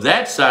 of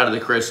that side of the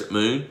crescent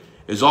moon,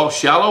 is all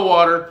shallow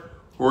water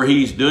where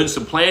he's doing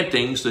some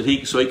plantings so he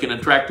can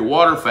attract the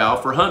waterfowl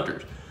for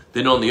hunters.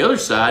 Then on the other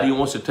side, he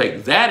wants to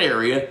take that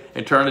area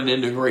and turn it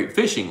into a great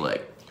fishing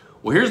lake.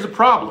 Well, here's the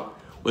problem.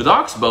 With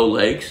oxbow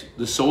lakes,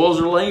 the soils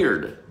are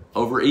layered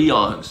over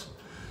eons.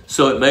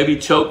 So it may be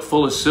choked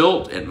full of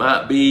silt. It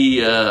might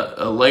be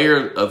a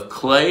layer of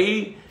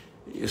clay,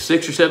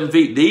 6 or 7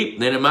 feet deep.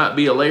 Then it might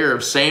be a layer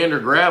of sand or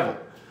gravel.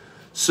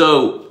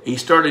 So he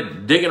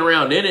started digging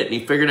around in it, and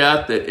he figured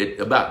out that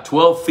about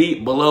 12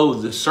 feet below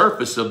the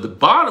surface of the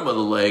bottom of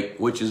the lake,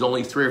 which is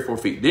only 3 or 4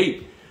 feet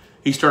deep,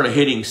 he started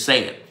hitting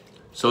sand.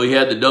 So he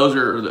had the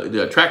dozer,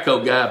 the track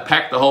hoe guy,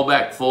 pack the hole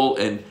back full,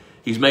 and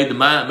he's made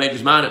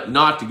his mind up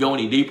not to go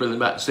any deeper than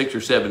about 6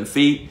 or 7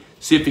 feet.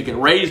 See if he can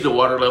raise the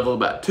water level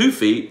about 2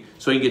 feet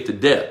so he can get to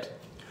depth.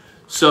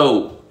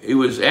 So he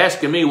was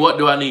asking me, what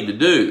do I need to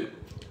do?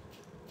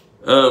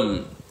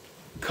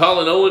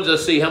 Colin Owens, I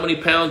see, how many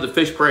pounds of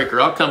fish per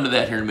acre? I'll come to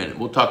that here in a minute.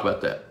 We'll talk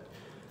about that.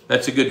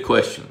 That's a good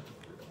question.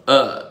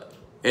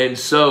 And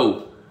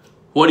so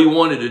what he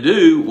wanted to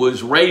do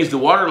was raise the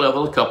water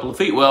level a couple of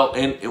feet. Well,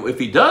 and if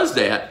he does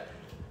that,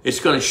 it's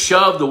going to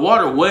shove the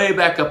water way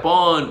back up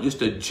on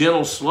just a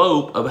gentle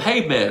slope of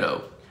hay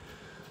meadow.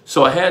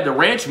 So I had the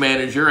ranch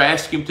manager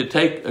ask him to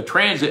take a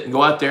transit and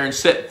go out there and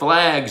set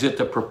flags at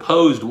the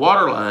proposed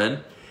water line,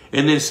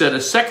 and then set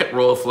a second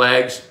row of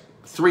flags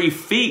 3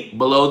 feet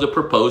below the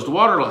proposed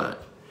water line.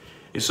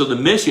 And so the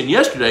mission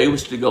yesterday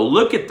was to go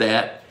look at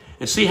that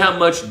and see how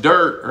much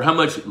dirt or how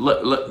much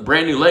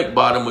brand new lake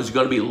bottom was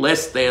going to be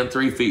less than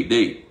 3 feet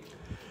deep.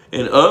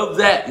 And of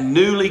that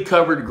newly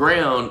covered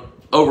ground,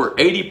 over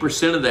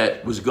 80% of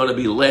that was going to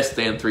be less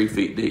than 3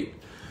 feet deep.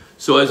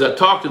 So as I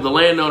talked to the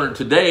landowner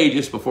today,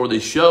 just before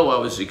this show, I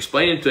was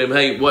explaining to him,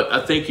 hey, what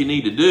I think you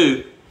need to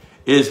do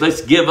is let's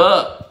give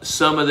up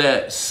some of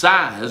that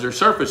size or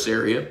surface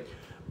area,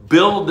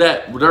 build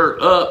that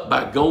dirt up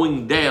by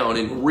going down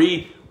and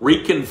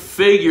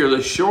reconfigure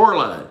the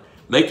shoreline,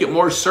 make it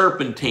more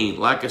serpentine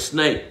like a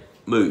snake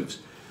moves.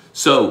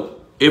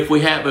 So if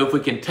we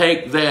can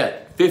take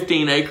that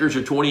 15 acres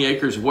or 20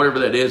 acres or whatever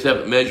that is,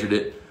 haven't measured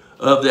it,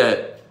 of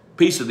that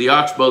piece of the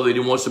oxbow that he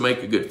wants to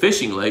make a good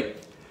fishing lake,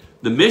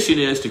 the mission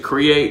is to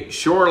create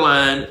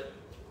shoreline,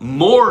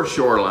 more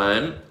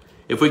shoreline.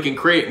 If we can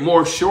create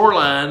more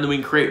shoreline, then we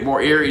can create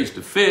more areas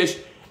to fish,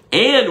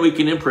 and we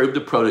can improve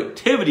the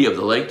productivity of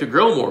the lake to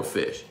grow more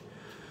fish.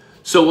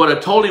 So what I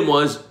told him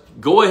was,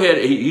 go ahead.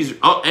 He's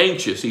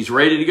anxious. He's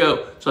ready to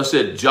go. So I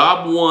said,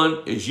 job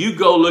one is you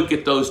go look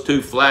at those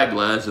 2 flag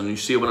lines and you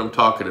see what I'm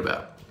talking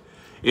about.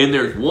 And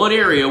there's one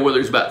area where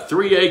there's about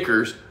 3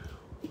 acres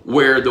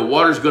where the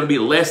water's going to be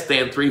less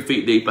than 3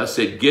 feet deep. I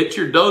said, get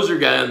your dozer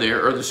guy in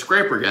there, or the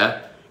scraper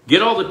guy,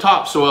 get all the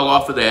topsoil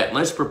off of that, and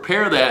let's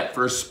prepare that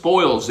for a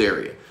spoils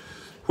area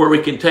where we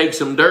can take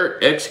some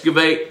dirt,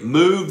 excavate,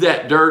 move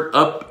that dirt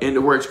up into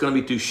where it's going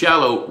to be too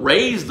shallow,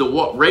 raise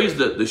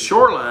the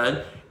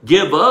shoreline,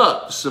 give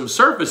up some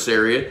surface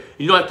area.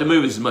 You don't have to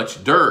move as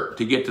much dirt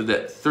to get to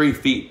that 3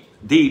 feet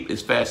deep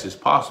as fast as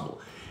possible.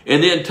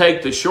 And then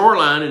take the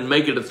shoreline and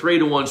make it a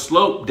 3-to-1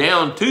 slope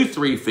down to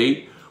 3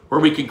 feet, where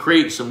we can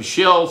create some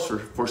shells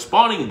for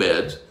spawning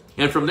beds.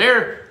 And from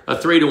there, a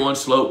 3-to-1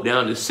 slope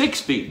down to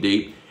 6 feet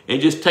deep, and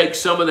just take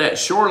some of that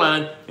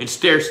shoreline and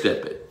stair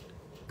step it.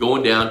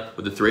 Going down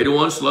with a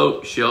 3-to-1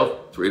 slope,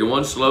 shelf,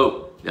 3-to-1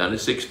 slope, down to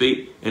 6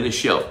 feet, and a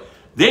shelf.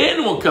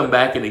 Then we'll come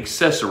back and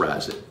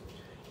accessorize it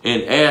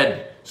and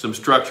add some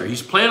structure.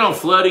 He's planning on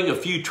flooding a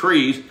few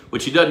trees,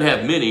 which he doesn't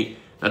have many.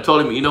 I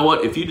told him, you know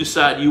what, if you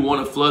decide you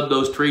want to flood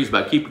those trees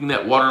by keeping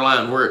that water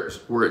line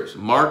where it's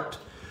marked,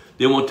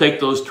 then we'll take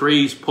those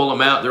trees, pull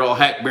them out. They're all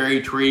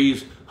hackberry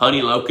trees,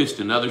 honey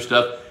locust, and other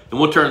stuff, and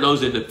we'll turn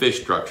those into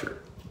fish structure.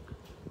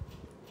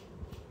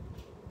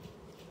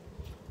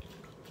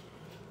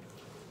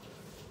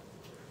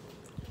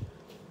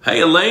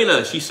 Hey,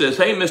 Elena, she says,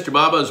 hey, Mr.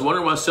 Bob, I was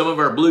wondering why some of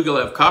our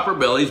bluegill have copper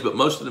bellies, but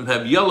most of them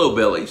have yellow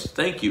bellies.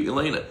 Thank you,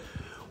 Elena.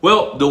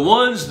 Well, the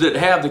ones that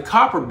have the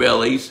copper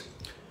bellies,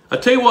 I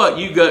tell you what,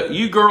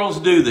 you girls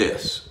do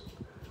this.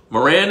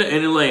 Miranda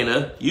and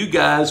Elena, you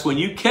guys, when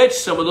you catch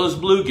some of those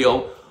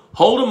bluegill,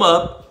 hold them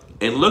up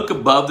and look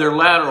above their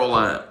lateral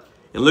line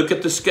and look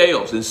at the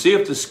scales and see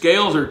if the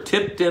scales are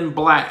tipped in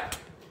black.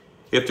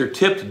 If they're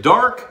tipped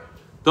dark,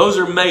 those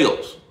are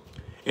males.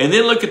 And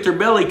then look at their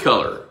belly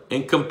color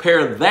and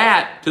compare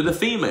that to the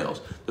females.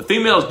 The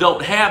females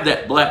don't have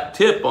that black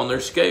tip on their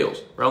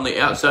scales, or on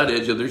the outside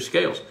edge of their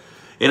scales.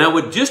 And I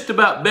would just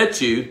about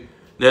bet you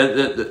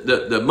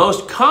that the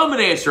most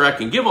common answer I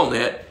can give on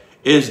that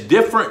is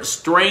different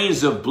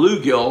strains of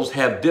bluegills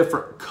have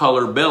different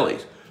color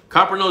bellies.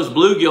 Copper-nosed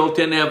bluegill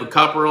tend to have a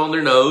copper on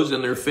their nose,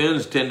 and their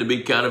fins tend to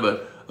be kind of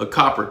a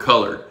copper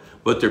colored.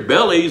 But their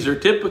bellies are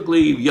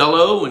typically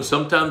yellow, and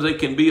sometimes they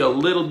can be a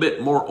little bit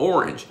more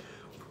orange.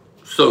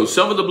 So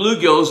some of the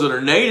bluegills that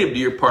are native to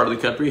your part of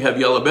the country have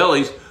yellow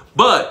bellies,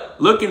 but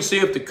look and see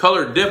if the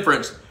color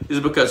difference is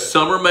because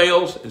some are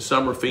males and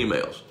some are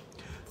females.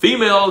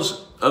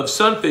 Females of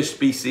sunfish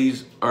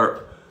species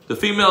the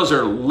females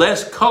are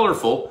less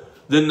colorful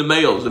than the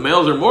males. The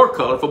males are more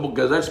colorful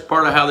because that's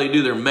part of how they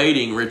do their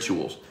mating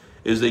rituals,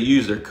 is they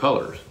use their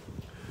colors.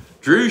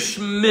 Drew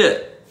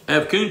Schmidt,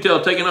 have coontail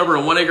taken over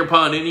a 1 acre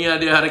pond. Any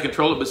idea how to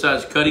control it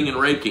besides cutting and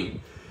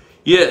raking?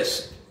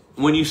 Yes,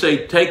 when you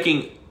say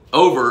taking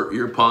over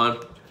your pond,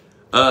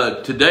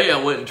 today I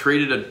went and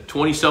treated a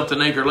 20-something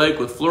acre lake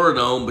with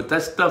fluoridone, but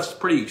that stuff's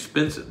pretty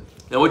expensive.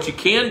 Now what you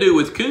can do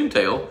with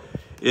coontail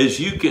is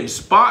you can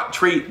spot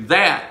treat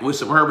that with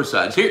some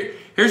herbicides.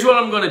 Here's what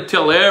I'm going to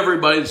tell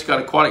everybody that's got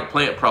aquatic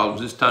plant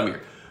problems this time of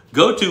year.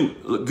 Go to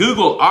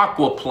Google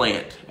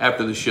aquaplant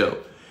after the show.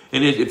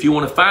 And if you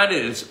want to find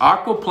it, it's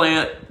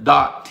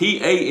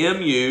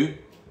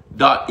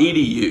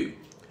aquaplant.tamu.edu.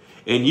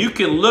 And you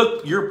can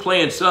look your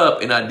plants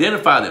up and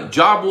identify them.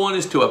 Job one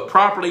is to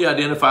properly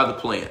identify the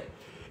plant.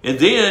 And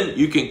then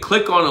you can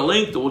click on a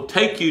link that will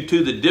take you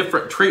to the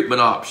different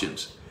treatment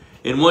options.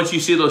 And once you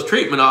see those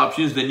treatment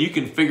options, then you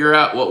can figure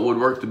out what would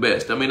work the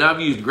best. I mean, I've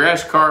used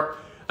grass carp,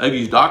 I've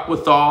used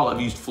aquathol, I've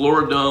used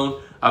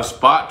fluoridone, I've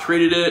spot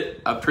treated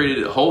it, I've treated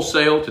it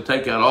wholesale to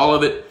take out all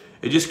of it.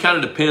 It just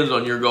kind of depends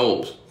on your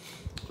goals.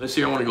 Let's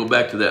see, I want to go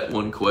back to that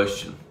one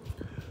question.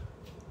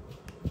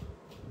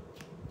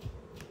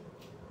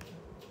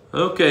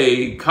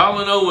 Okay,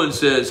 Colin Owen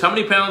says, how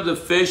many pounds of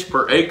fish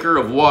per acre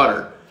of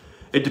water?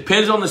 It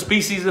depends on the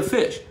species of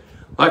fish.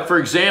 Like, for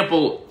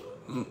example,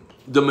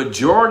 the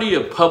majority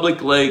of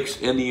public lakes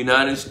in the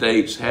United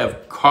States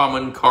have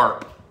common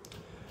carp.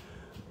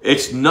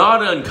 It's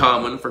not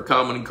uncommon for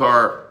common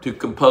carp to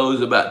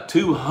compose about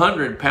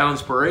 200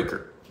 pounds per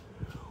acre.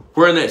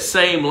 Where in that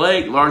same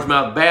lake,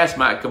 largemouth bass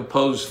might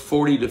compose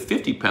 40 to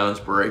 50 pounds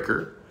per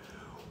acre.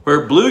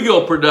 Where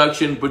bluegill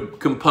production would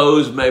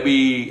compose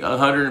maybe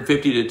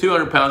 150 to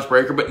 200 pounds per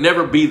acre, but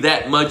never be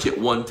that much at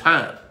one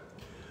time.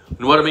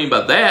 And what I mean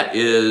by that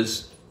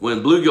is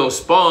when bluegill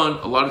spawn,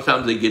 a lot of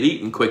times they get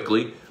eaten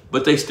quickly,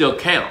 but they still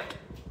count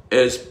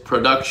as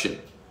production.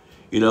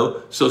 You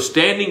know, so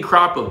standing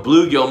crop of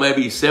bluegill may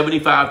be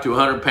 75 to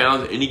 100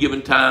 pounds at any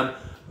given time.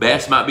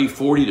 Bass might be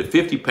 40 to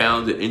 50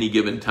 pounds at any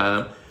given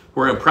time.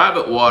 where in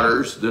private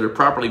waters that are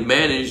properly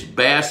managed,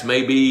 bass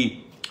may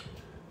be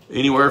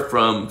anywhere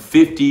from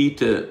 50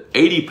 to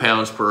 80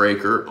 pounds per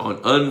acre on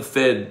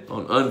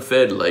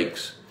unfed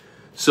lakes.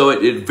 So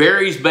it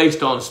varies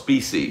based on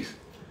species.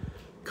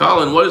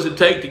 Colin, what does it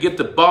take to get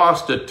the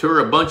boss to tour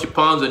a bunch of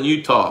ponds in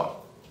Utah?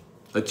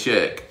 A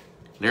check,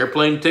 an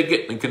airplane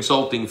ticket, and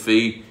consulting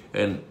fee,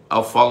 and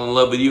I'll fall in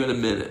love with you in a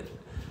minute.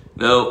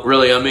 No,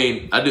 really, I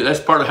mean, I do. That's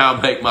part of how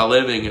I make my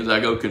living, is I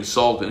go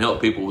consult and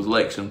help people with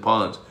lakes and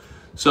ponds.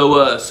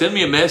 So send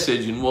me a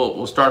message and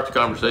we'll start the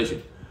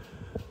conversation.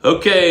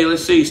 Okay,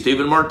 let's see.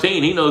 Stephen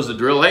Martin, he knows the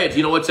drill. Hey,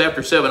 you know what's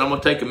after 7? I'm going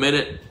to take a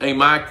minute. Hey,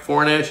 Mike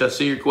Fornash, I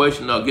see your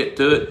question. I'll get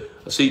to it.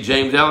 I see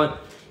James Allen.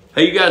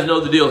 Hey, you guys know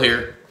the deal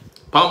here.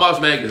 Pond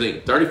Boss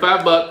Magazine,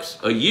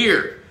 $35 a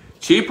year.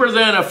 Cheaper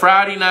than a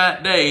Friday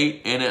night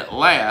date, and it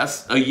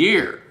lasts a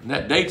year. And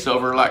that date's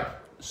over like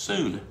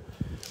soon.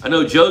 I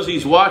know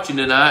Josie's watching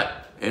tonight,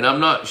 and I'm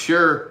not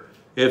sure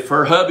if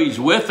her hubby's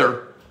with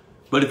her,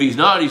 but if he's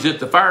not, he's at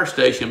the fire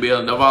station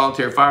being a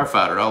volunteer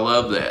firefighter. I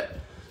love that.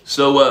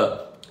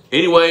 So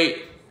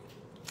anyway,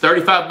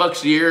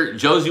 $35 a year.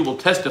 Josie will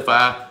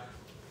testify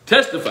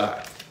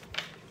that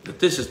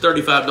this is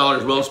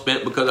 $35 well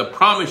spent, because I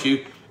promise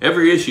you,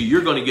 every issue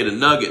you're going to get a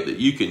nugget that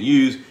you can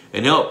use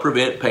and help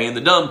prevent paying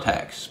the dumb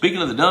tax.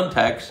 Speaking of the dumb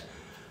tax,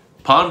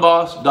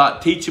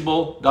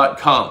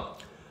 pondboss.teachable.com.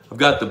 I've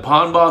got the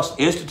Pond Boss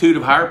Institute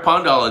of Higher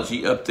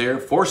Pondology up there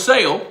for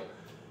sale,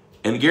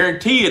 and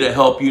guarantee you to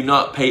help you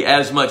not pay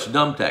as much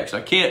dumb tax. I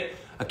can't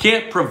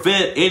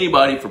prevent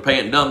anybody from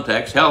paying dumb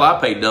tax. Hell,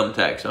 I paid dumb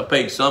tax. I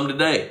paid some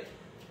today,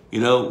 you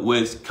know,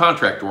 with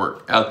contract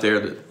work out there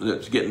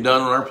that's getting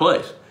done on our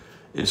place.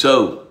 And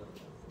so,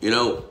 you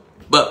know,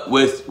 but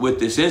with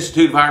this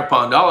Institute of Higher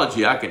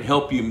Pondology, I can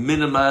help you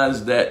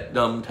minimize that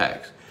dumb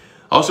tax.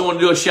 I also want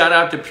to do a shout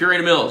out to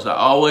Purina Mills. I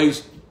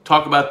always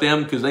talk about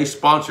them because they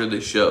sponsor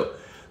this show.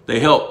 They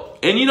help.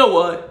 And you know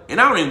what?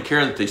 And I don't even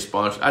care that they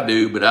sponsor. I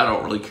do, but I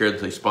don't really care that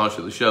they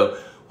sponsor the show.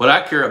 What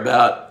I care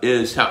about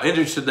is how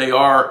interested they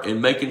are in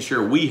making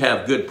sure we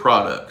have good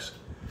products.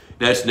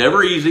 Now, it's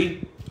never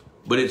easy,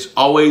 but it's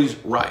always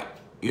right,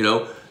 you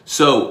know.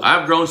 So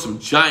I've grown some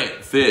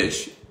giant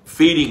fish,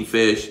 feeding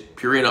fish,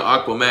 Purina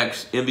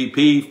Aquamax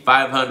MVP,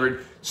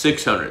 500,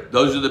 600.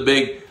 Those are the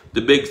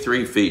big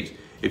 3 feeds.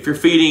 If you're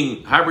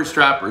feeding hybrid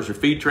stripers or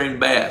feed-trained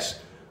bass,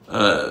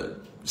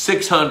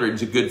 600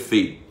 is a good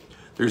feed.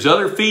 There's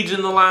other feeds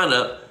in the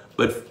lineup,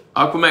 but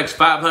Aquamax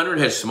 500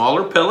 has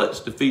smaller pellets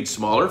to feed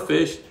smaller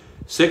fish.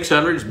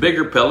 600 is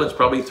bigger pellets,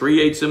 probably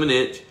 3/8 of an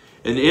inch.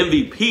 And the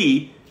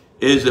MVP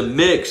is a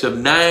mix of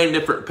 9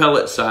 different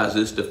pellet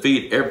sizes to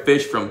feed every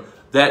fish from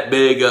that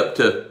big up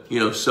to, you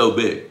know, so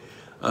big.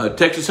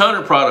 Texas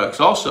Hunter Products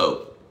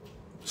also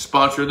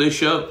sponsor this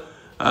show.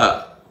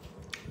 I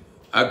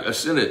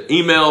sent an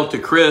email to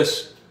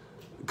Chris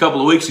a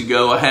couple of weeks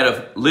ago. I had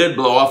a lid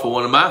blow off of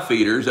one of my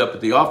feeders up at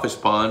the office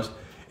ponds,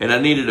 and I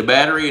needed a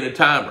battery and a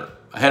timer.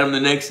 I had them the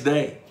next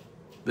day.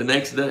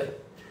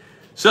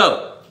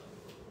 So,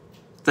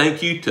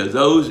 thank you to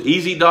those.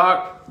 Easy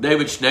Doc,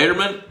 David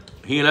Schneiderman.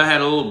 He and I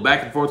had a little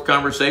back and forth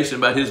conversation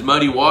about his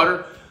muddy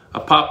water. I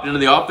popped into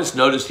the office,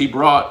 noticed he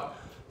brought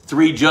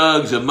 3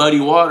 jugs of muddy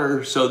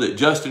water so that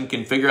Justin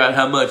can figure out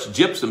how much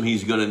gypsum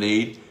he's going to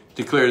need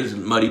to clear his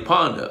muddy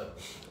pond up.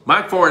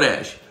 Mike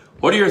Fornash,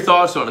 what are your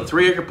thoughts on a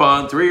 3-acre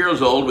pond, 3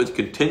 years old, with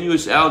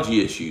continuous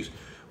algae issues?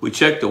 We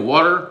checked the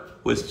water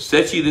with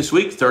Sechi this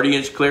week,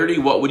 30-inch clarity.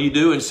 What would you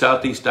do in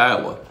southeast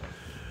Iowa?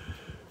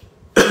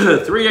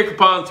 3-acre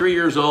pond, 3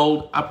 years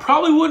old. I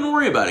probably wouldn't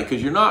worry about it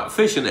because you're not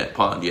fishing that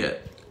pond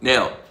yet.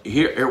 Now,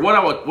 here what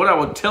I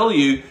would tell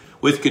you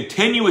with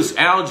continuous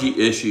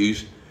algae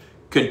issues,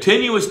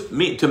 continuous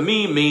to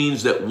me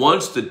means that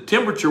once the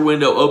temperature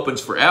window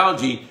opens for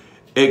algae,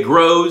 it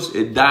grows,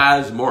 it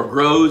dies, more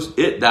grows,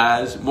 it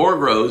dies, more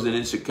grows, and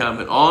it's kind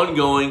of an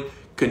ongoing,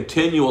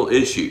 continual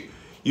issue.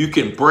 You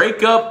can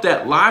break up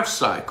that life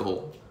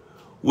cycle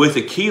with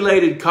a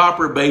chelated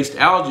copper-based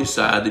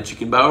algicide that you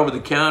can buy over the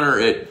counter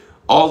at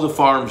all the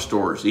farm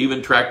stores,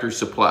 even Tractor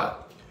Supply.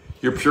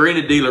 Your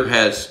Purina dealer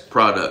has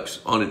products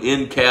on an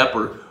end cap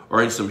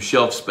or in some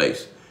shelf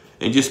space.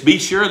 And just be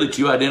sure that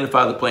you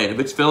identify the plant. If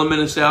it's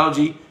filamentous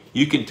algae,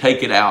 you can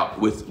take it out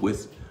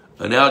with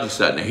an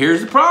algicide. Now,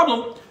 here's the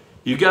problem.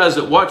 You guys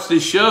that watch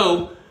this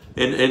show,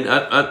 and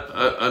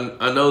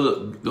I know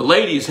that the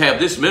ladies have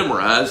this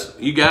memorized.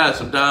 You guys,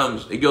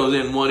 sometimes it goes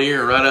in one ear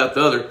and right out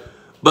the other.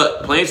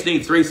 But plants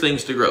need 3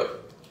 things to grow.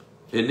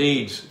 It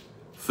needs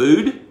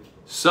food,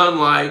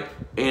 sunlight,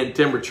 and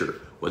temperature.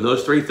 When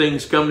those 3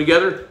 things come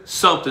together,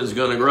 something's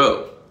going to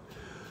grow.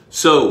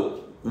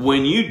 So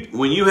when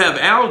you have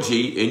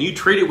algae and you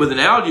treat it with an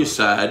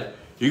algicide,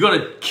 you're going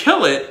to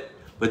kill it,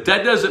 but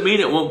that doesn't mean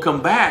it won't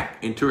come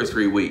back in 2 or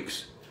 3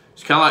 weeks.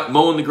 It's kind of like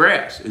mowing the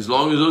grass. As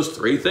long as those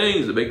 3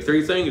 things, the big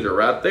 3 things are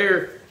right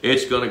there,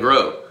 it's going to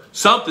grow.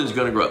 Something's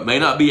going to grow. It may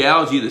not be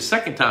algae the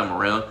second time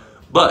around,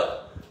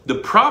 but the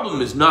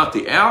problem is not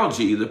the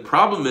algae. The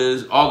problem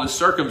is all the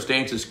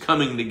circumstances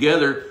coming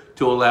together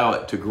to allow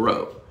it to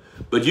grow.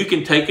 But you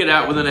can take it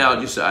out with an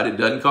algicide. It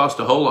doesn't cost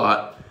a whole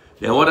lot.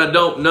 Now, what I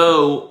don't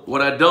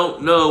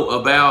know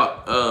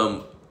about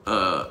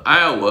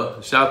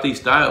Iowa,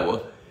 southeast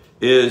Iowa,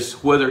 is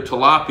whether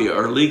tilapia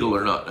are legal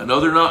or not. I know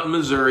they're not in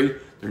Missouri,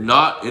 they're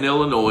not in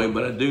Illinois,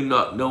 but I do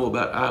not know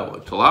about Iowa.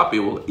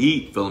 Tilapia will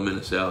eat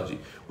filamentous algae.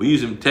 We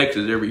use them in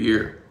Texas every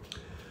year.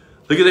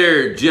 Look at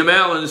there, Jim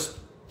Allen's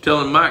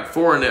telling Mike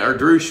Foran or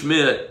Drew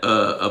Schmidt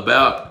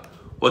about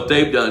what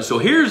they've done. So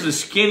here's the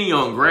skinny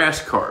on grass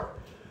carp.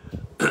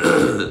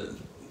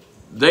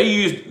 They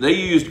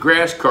used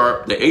grass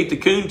carp. They ate the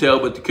coontail,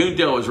 but the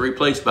coontail was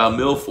replaced by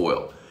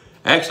milfoil.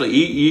 Actually,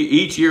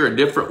 each year a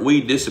different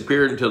weed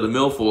disappeared until the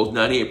milfoil is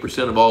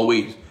 98% of all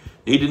weeds.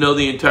 Need to know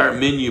the entire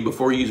menu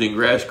before using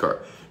grass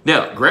carp.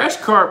 Now, grass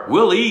carp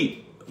will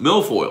eat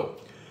milfoil,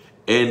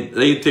 and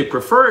they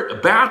prefer it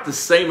about the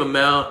same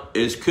amount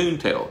as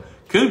coontail.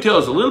 Coontail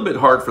is a little bit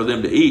hard for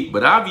them to eat,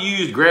 but I've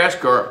used grass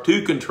carp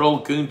to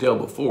control coontail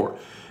before.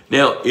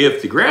 Now,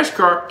 if the grass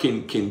carp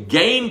can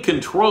gain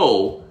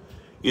control,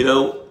 you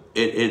know,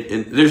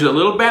 and there's a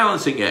little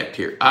balancing act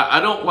here. I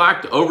don't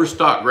like to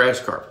overstock grass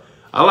carp.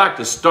 I like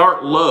to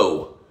start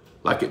low,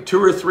 like at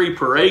 2 or 3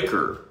 per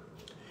acre.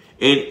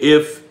 And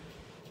if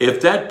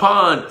that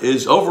pond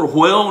is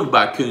overwhelmed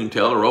by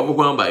coontail or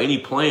overwhelmed by any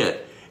plant,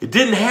 it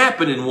didn't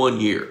happen in 1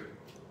 year.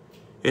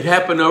 It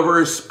happened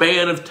over a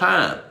span of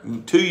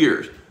time, 2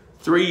 years,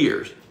 3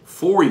 years,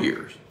 4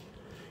 years.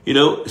 You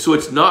know, so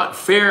it's not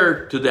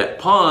fair to that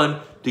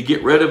pond to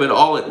get rid of it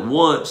all at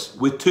once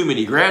with too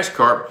many grass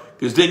carp,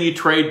 because then you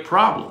trade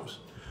problems.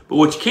 But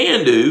what you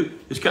can do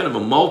is kind of a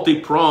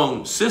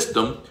multi-pronged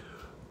system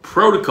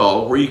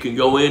protocol where you can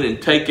go in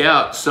and take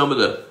out some of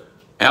the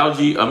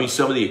algae,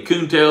 some of the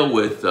coontail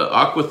with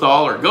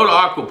aquathol, or go to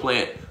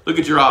Aquaplant, look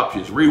at your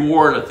options.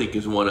 Reward, I think,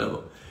 is one of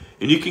them.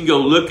 And you can go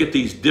look at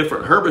these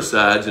different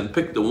herbicides and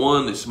pick the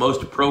one that's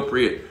most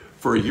appropriate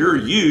for your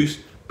use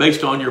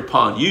based on your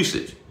pond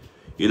usage.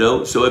 You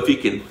know, so if you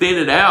can thin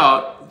it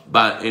out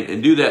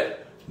and do that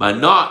by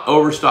not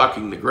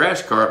overstocking the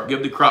grass carp,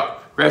 give the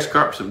grass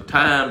carp some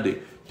time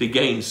to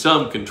gain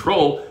some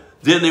control,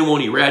 then they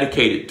won't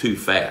eradicate it too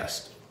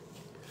fast.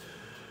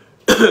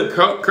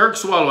 Kirk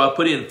Swallow, I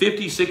put in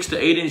 56 to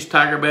 8-inch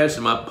tiger bass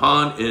in my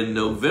pond in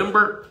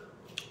November.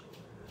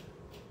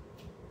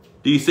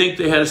 Do you think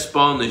they had a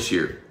spawn this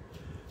year?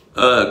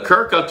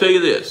 Kirk, I'll tell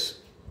you this.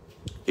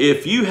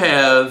 If you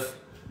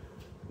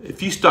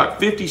stock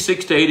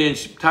 56 to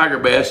 8-inch tiger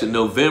bass in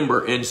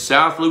November in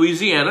South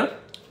Louisiana,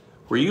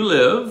 where you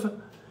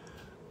live,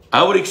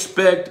 I would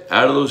expect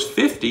out of those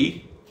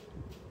 50,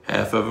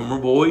 half of them are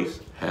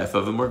boys, half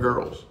of them are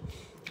girls.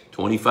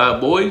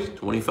 25 boys,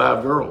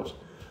 25 girls.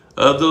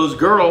 Of those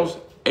girls,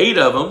 8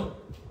 of them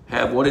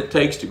have what it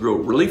takes to grow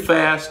really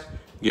fast,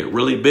 get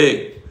really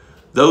big.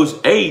 Those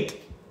 8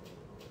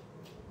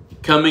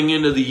 coming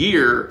into the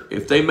year,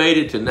 if they made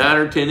it to 9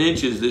 or 10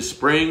 inches this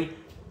spring,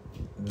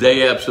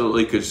 they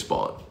absolutely could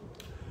spawn.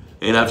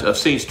 And I've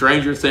seen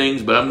stranger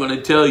things, but I'm going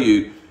to tell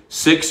you,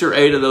 6 or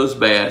 8 of those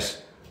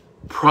bass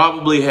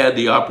probably had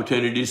the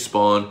opportunity to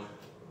spawn.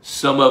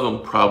 Some of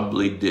them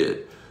probably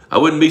did. I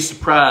wouldn't be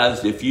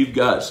surprised if you've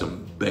got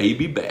some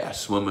baby bass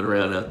swimming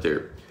around out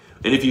there.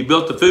 And if you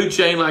built the food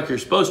chain like you're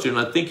supposed to, and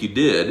I think you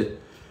did,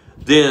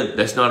 then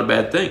that's not a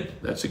bad thing.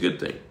 That's a good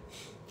thing.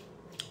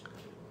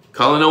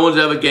 Colin Owens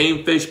have a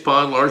game fish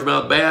pond,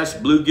 largemouth bass,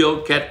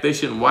 bluegill,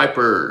 catfish, and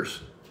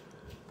wipers.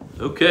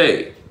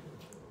 Okay,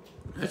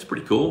 that's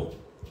pretty cool.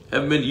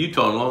 Haven't been to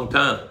Utah in a long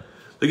time.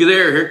 Look at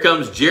there, here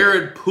comes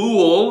Jared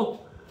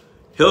Poole,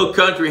 Hill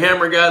Country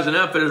Hammer Guys and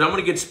Outfitters. I'm going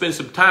to get to spend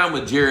some time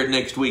with Jared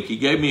next week. He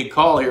gave me a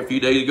call here a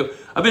few days ago.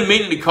 I've been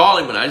meaning to call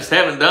him, but I just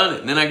haven't done it.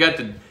 And then I got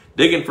to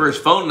digging for his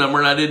phone number,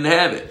 and I didn't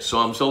have it. So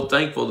I'm so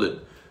thankful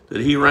that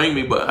he rang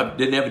me, but I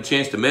didn't have a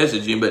chance to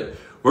message him. But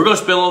we're going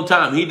to spend a little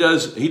time. He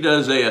does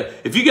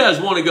if you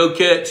guys want to go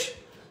catch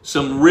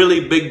some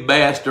really big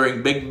bass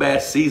during big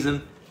bass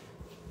season,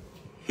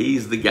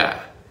 he's the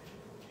guy.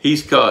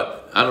 He's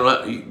caught, I don't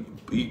know,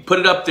 you put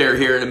it up there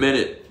here in a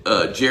minute,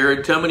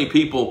 Jared. Tell how many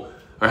people,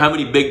 or how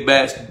many big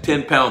bass,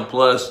 10-pound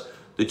plus,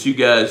 that you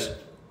guys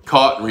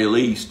caught and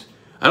released.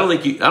 I don't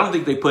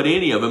think they put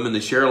any of them in the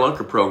Cheryl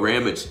Unker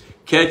program. It's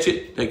catch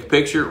it, take a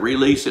picture,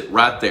 release it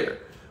right there,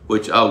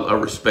 which I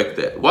respect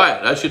that.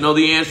 Wyatt, I should know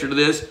the answer to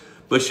this,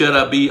 but should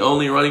I be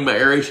only running my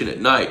aeration at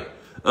night?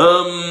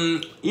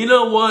 You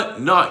know what?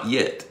 Not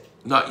yet.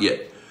 Not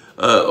yet.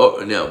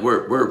 Now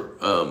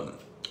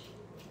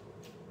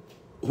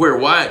where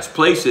Wyatt's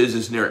place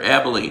is near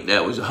Abilene.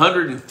 Now, it was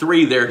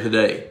 103 there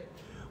today.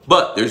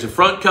 But there's a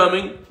front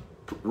coming.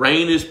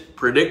 Rain is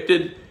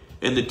predicted,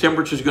 and the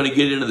temperature is going to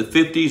get into the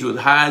 50s with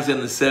highs in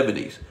the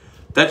 70s.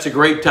 That's a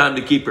great time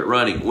to keep it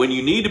running. When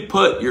you need to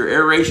put your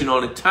aeration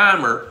on a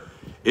timer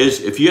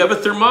is if you have a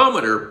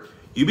thermometer,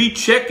 you be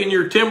checking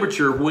your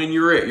temperature when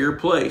you're at your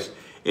place.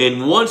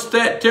 And once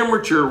that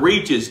temperature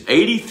reaches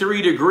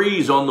 83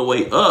 degrees on the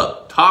way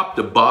up, top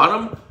to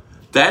bottom,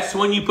 that's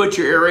when you put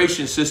your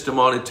aeration system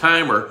on a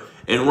timer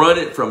and run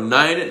it from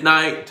 9 at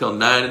night till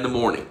 9 in the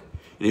morning.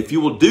 And if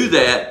you will do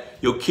that,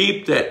 you'll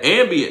keep that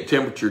ambient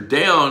temperature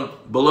down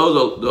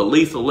below the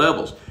lethal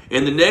levels.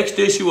 In the next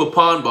issue of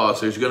Pond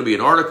Boss, there's going to be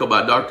an article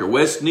by Dr.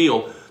 Wes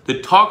Neal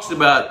that talks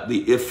about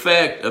the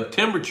effect of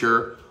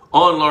temperature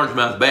on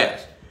largemouth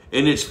bass.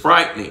 And it's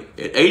frightening.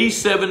 At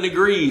 87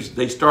 degrees,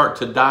 they start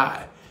to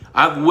die.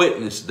 I've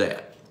witnessed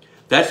that.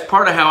 That's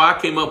part of how I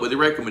came up with the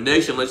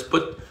recommendation. Let's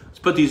put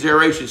these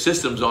aeration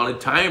systems on a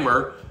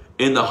timer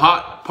in the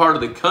hot part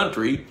of the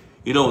country,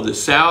 you know, the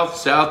south,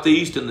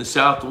 southeast, and the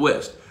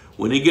southwest.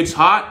 When it gets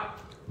hot,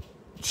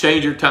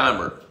 change your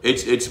timer.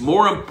 It's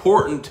more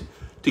important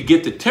to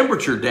get the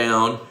temperature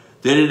down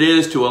than it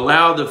is to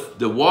allow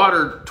the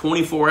water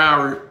 24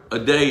 hours a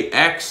day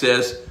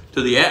access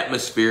to the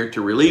atmosphere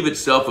to relieve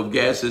itself of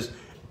gases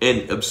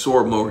and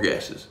absorb more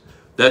gases.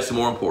 That's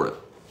more important.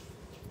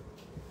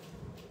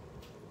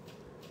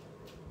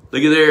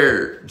 Look at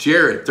there,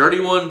 Jared,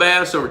 31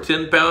 bass over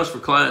 10 pounds for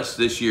clients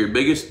this year.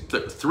 Biggest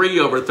 3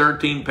 over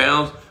 13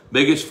 pounds,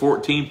 biggest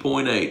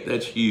 14.8.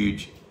 That's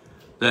huge.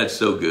 That's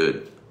so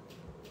good.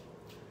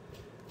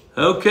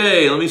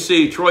 Okay, let me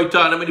see. Troy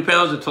Todd, how many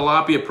pounds of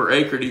tilapia per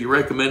acre do you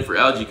recommend for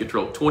algae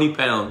control? 20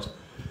 pounds.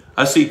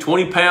 I see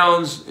 20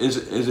 pounds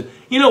is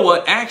you know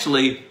what?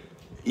 Actually,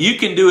 you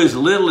can do as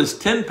little as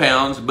 10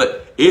 pounds,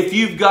 but if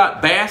you've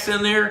got bass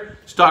in there,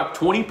 stock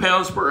 20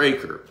 pounds per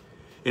acre.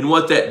 And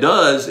what that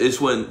does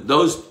is when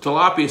those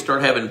tilapia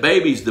start having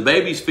babies, the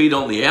babies feed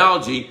on the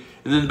algae,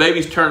 and then the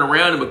babies turn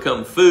around and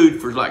become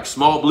food for like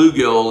small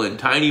bluegill and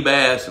tiny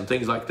bass and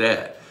things like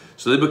that.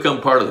 So they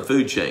become part of the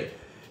food chain.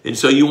 And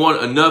so you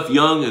want enough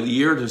young of the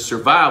year to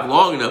survive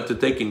long enough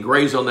that they can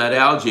graze on that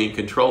algae and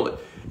control it.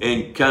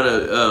 And kind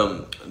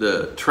of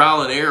the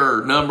trial and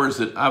error numbers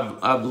that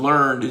I've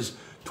learned is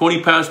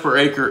 20 pounds per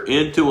acre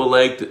into a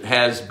lake that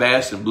has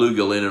bass and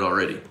bluegill in it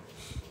already.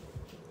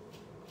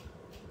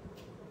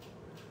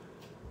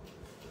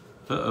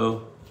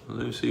 Uh-oh.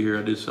 Let me see here.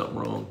 I did something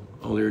wrong.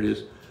 Oh, there it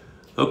is.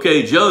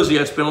 Okay, Josie,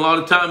 I spent a lot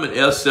of time at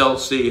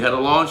SLC. Had a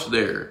launch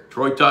there.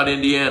 Troy Todd,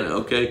 Indiana.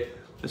 Okay.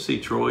 Let's see,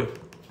 Troy.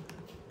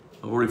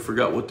 I already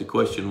forgot what the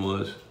question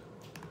was.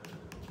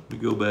 Let me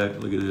go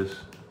back. Look at this.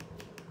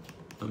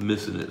 I'm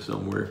missing it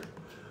somewhere.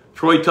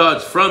 Troy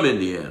Todd's from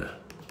Indiana.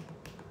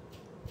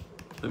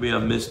 Maybe I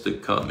missed the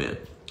comment.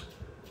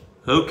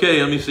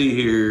 Okay, let me see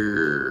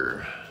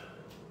here.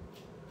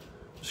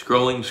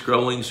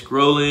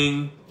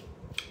 Scrolling.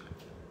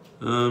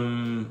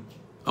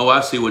 Oh,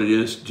 I see what it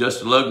is.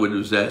 Justin Lugwood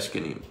was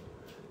asking him.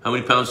 How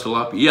many pounds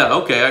tilapia? Yeah,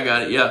 okay, I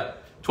got it. Yeah,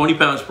 20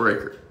 pounds per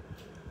acre.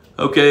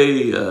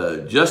 Okay,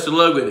 Justin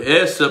Lugwood,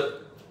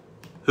 Essup,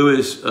 who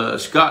is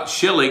Scott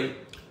Schilling,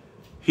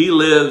 he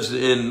lives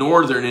in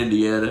northern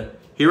Indiana.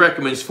 He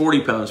recommends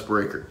 40 pounds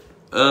per acre.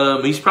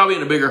 He's probably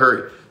in a bigger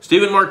hurry.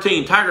 Stephen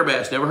Martin, tiger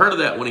bass. Never heard of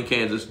that one in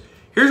Kansas.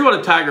 Here's what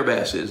a tiger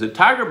bass is. A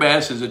tiger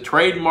bass is a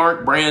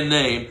trademark brand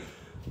name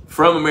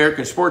from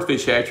American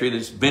Sportfish Hatchery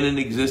that's been in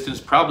existence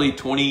probably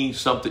 20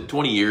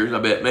 years, I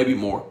bet, maybe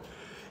more.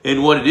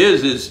 And what it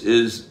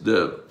is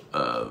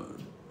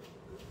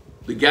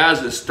the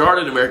guys that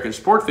started American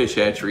Sportfish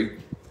Hatchery,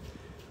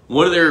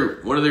 one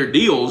of their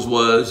deals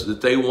was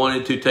that they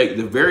wanted to take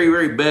the very,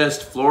 very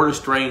best Florida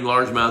strain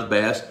largemouth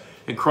bass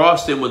and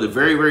cross them with the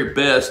very, very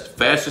best,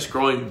 fastest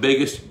growing,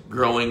 biggest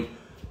growing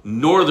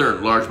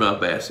northern largemouth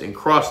bass and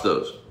cross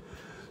those.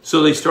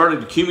 So they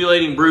started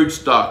accumulating brood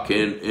stock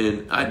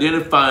and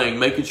identifying,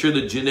 making sure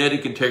the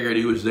genetic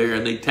integrity was there,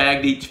 and they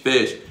tagged each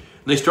fish. And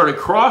they started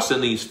crossing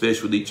these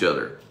fish with each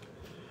other.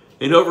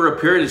 And over a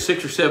period of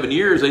 6 or 7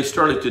 years, they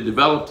started to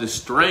develop this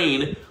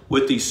strain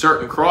with these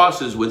certain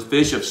crosses with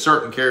fish of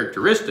certain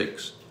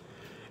characteristics.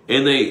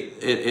 And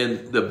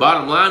the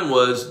bottom line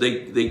was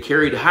they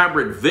carried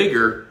hybrid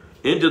vigor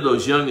into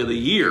those young of the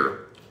year.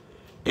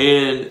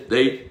 And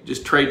they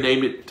just trade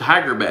named it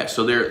tiger bass.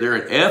 So they're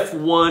an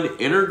F1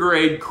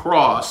 intergrade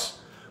cross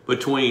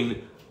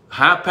between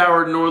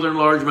high-powered northern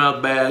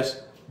largemouth bass,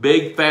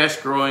 big,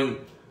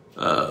 fast-growing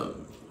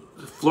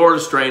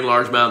Florida strain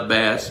largemouth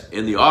bass,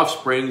 and the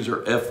offsprings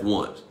are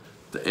F1s.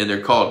 And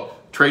they're called,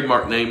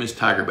 trademark name is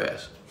tiger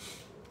bass.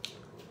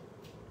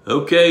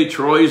 Okay,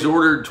 Troy's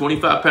ordered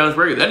 25 pounds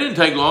per acre. That didn't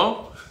take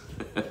long.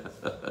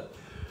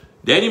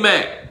 Danny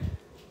Mack.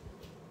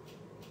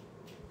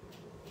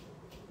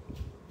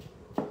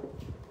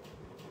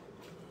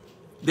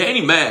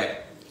 Danny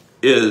Mack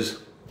he's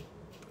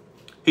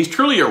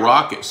truly a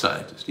rocket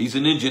scientist. He's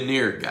an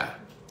engineer guy.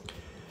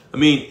 I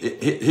mean,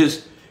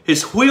 his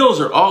wheels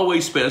are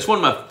always spinning. It's one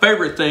of my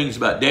favorite things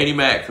about Danny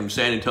Mack from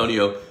San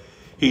Antonio.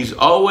 He's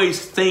always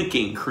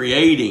thinking,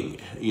 creating,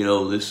 you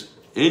know, this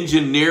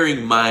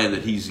engineering mind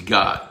that he's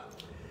got.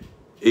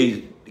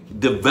 He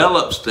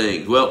develops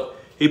things. Well,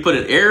 he put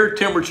an air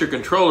temperature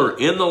controller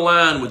in the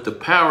line with the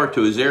power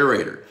to his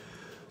aerator.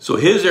 So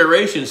his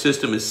aeration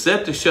system is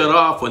set to shut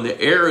off when the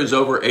air is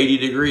over 80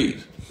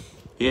 degrees.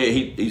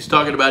 He's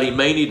talking about he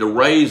may need to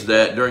raise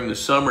that during the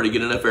summer to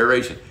get enough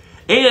aeration.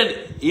 And,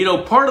 you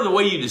know, part of the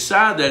way you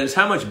decide that is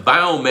how much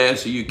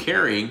biomass are you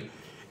carrying,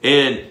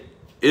 and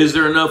is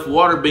there enough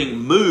water being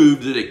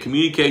moved that it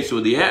communicates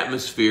with the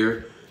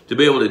atmosphere to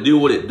be able to do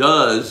what it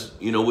does,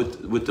 you know,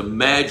 with the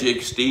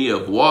majesty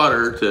of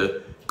water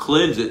to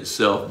cleanse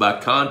itself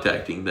by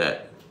contacting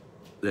that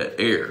that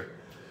air.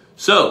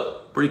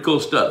 So, pretty cool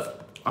stuff.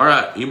 All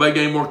right, anybody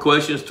got any more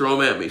questions? Throw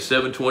them at me.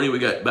 7:20, we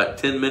got about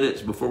 10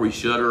 minutes before we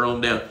shut her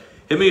on down.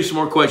 Hit me with some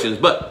more questions,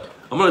 but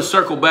I'm going to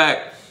circle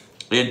back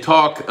and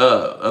talk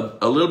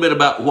a little bit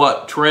about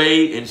what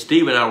Trey and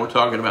Steve and I were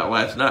talking about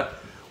last night.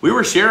 We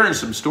were sharing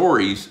some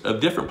stories of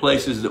different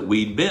places that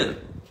we'd been.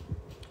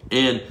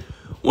 And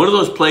one of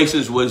those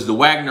places was the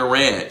Wagner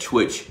Ranch,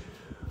 which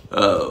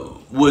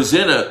was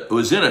in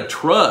a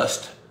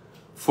trust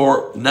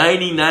for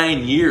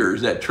 99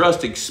 years. That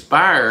trust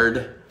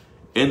expired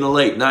in the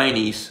late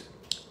 90s,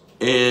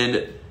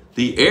 and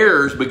the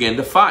heirs began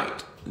to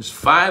fight. It's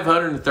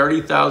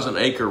 530,000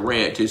 acre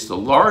ranch. It's the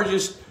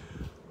largest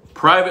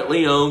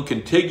privately owned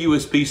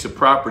contiguous piece of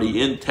property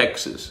in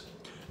Texas.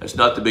 That's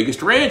not the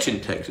biggest ranch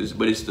in Texas,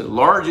 but it's the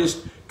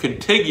largest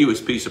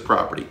contiguous piece of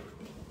property.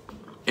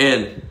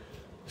 And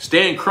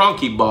Stan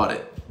Kroenke bought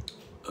it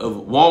of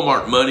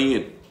Walmart money,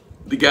 and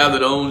the guy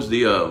that owns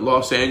the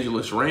Los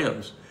Angeles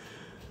Rams.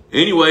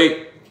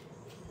 Anyway,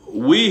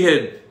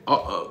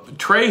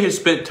 Trey has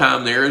spent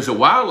time there as a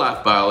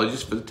wildlife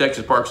biologist for the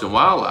Texas Parks and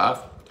Wildlife.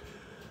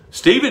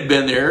 Steve had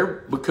been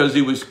there because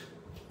he was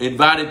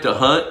invited to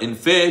hunt and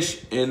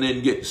fish and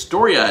then get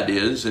story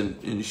ideas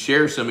and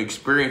share some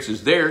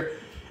experiences there.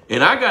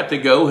 And I got to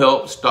go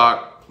help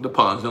stock the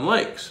ponds and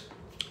lakes.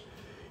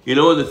 You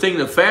know, the thing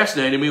that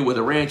fascinated me with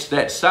a ranch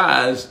that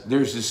size,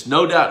 there's just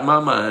no doubt in my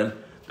mind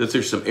that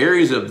there's some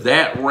areas of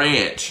that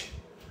ranch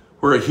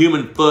where a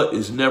human foot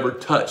is never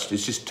touched.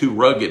 It's just too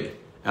rugged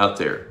out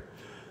there.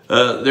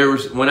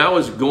 When I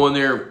was going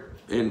there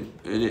in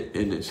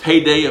its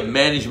heyday of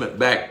management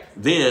back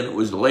then, it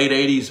was the late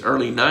 80s,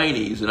 early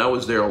 90s, and I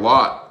was there a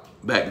lot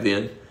back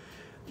then.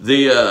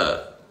 They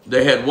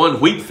had one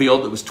wheat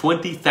field that was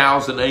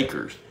 20,000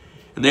 acres.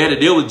 And they had a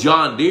deal with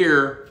John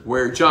Deere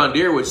where John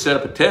Deere would set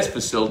up a test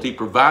facility,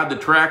 provide the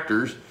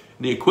tractors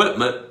and the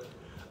equipment.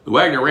 The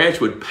Wagner Ranch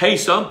would pay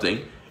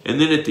something, and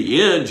then at the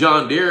end,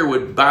 John Deere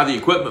would buy the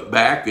equipment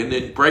back and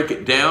then break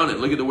it down and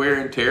look at the wear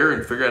and tear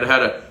and figure out how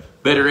to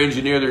better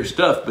engineer their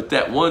stuff. But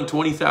that one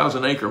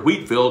 20,000 acre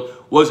wheat field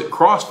wasn't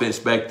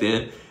cross-fenced back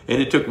then,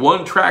 and it took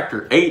one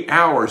tractor 8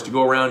 hours to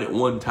go around at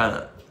one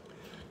time,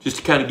 just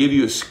to kind of give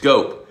you a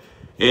scope.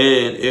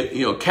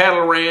 And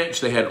cattle ranch,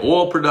 they had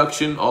oil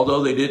production.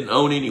 Although they didn't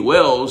own any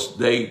wells,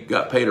 they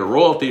got paid a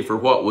royalty for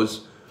what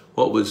was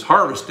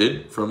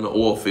harvested from the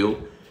oil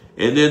field.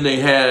 And then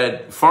they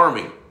had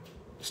farming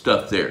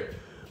stuff there.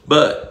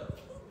 But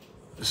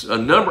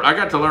I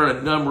got to learn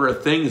a number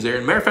of things there.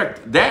 And matter of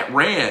fact, that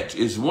ranch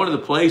is one of the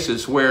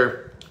places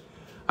where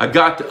I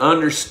got to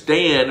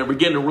understand and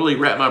begin to really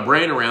wrap my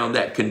brain around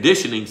that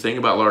conditioning thing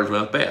about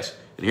largemouth bass.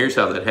 And here's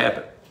how that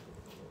happened.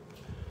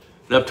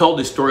 And I've told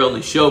this story on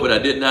the show, but I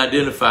didn't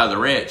identify the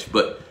ranch.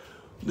 But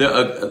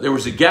there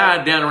was a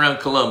guy down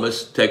around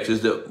Columbus,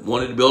 Texas, that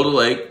wanted to build a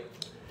lake.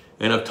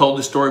 And I've told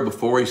this story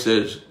before. He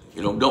says,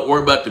 don't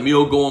worry about the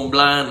mule going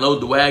blind,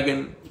 load the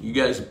wagon. You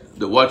guys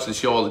that watch the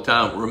show all the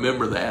time,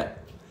 remember that.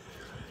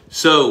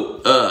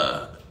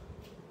 So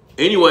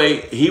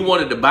anyway, he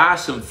wanted to buy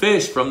some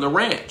fish from the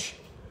ranch.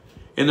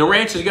 And the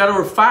ranch has got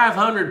over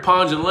 500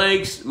 ponds and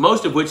lakes,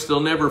 most of which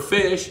they'll never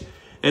fish.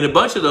 And a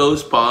bunch of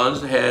those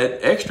ponds had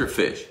extra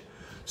fish.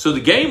 So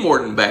the game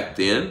warden back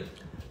then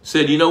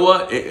said, you know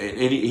what?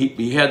 And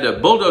he had the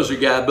bulldozer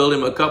guy build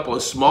him a couple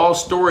of small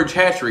storage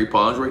hatchery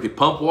ponds where he could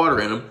pump water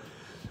in them.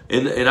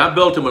 And I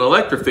built him an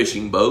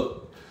electrofishing boat.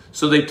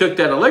 So they took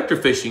that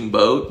electrofishing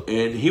boat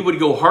and he would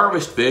go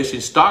harvest fish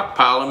and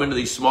stockpile them into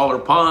these smaller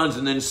ponds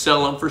and then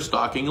sell them for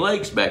stocking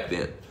lakes back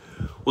then.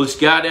 Well, this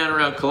guy down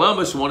around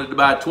Columbus wanted to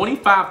buy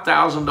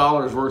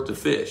 $25,000 worth of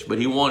fish, but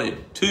he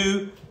wanted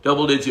 2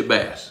 double-digit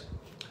bass.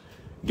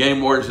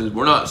 Game warden says,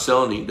 we're not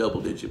selling any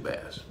double-digit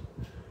bass.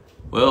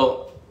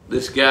 Well,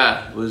 this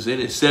guy was in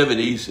his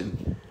 70s,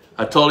 and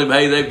I told him,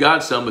 hey, they've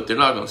got some, but they're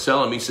not going to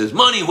sell them. He says,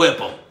 money whip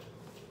them.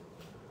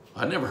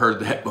 I never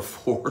heard that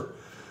before.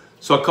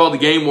 So I called the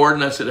game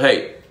warden. I said,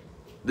 hey,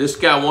 this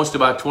guy wants to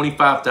buy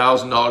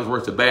 $25,000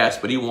 worth of bass,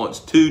 but he wants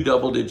 2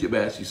 double-digit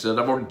bass. He said,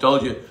 I've already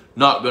told you,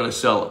 not going to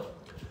sell them.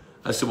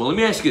 I said, well, let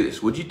me ask you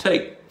this. Would you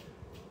take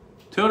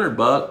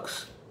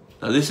 $200?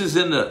 Now, this is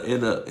in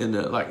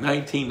the like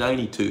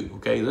 1992,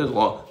 okay? This is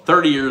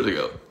 30 years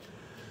ago.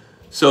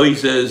 So he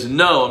says,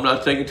 no, I'm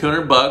not taking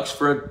 $200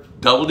 for a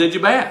double-digit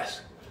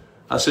bass.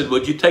 I said,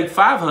 would you take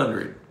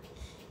 $500?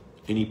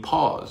 And he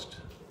paused.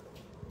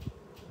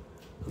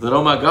 I thought,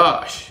 oh my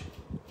gosh.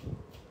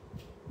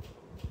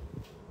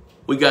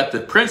 We got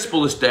the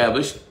principle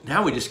established.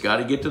 Now we just got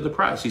to get to the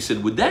price. He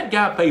said, would that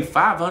guy pay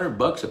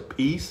 $500 a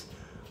piece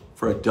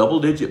for a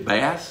double-digit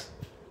bass?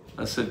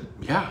 I said,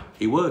 yeah,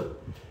 he would.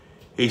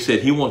 He said,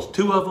 he wants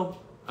 2 of them?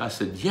 I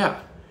said,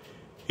 yeah.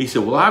 He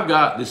said, well, I've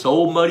got this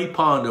old muddy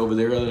pond over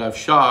there that I've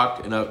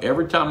shocked, and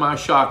every time I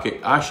shock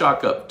it, I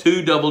shock up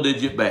 2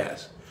 double-digit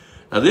bass.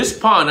 Now, this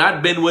pond,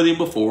 I'd been with him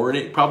before, and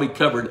it probably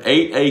covered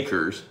 8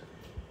 acres,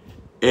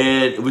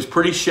 and it was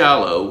pretty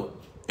shallow,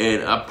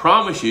 and I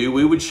promise you,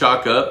 we would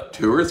shock up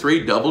 2 or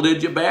 3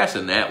 double-digit bass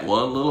in that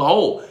one little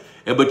hole.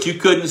 But you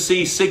couldn't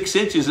see 6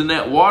 inches in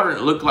that water, and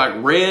it looked like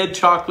red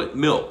chocolate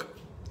milk.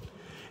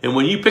 And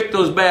when you picked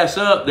those bass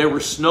up, they were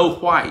snow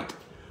white,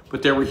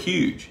 but they were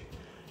huge.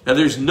 Now,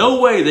 there's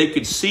no way they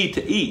could see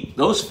to eat.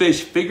 Those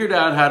fish figured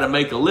out how to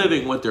make a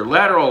living with their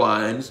lateral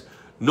lines,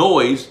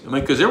 noise,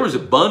 because there was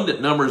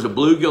abundant numbers of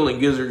bluegill and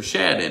gizzard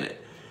shad in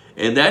it.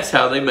 And that's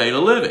how they made a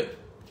living,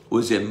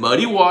 was in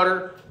muddy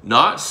water,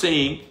 not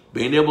seeing,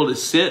 being able to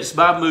sense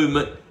by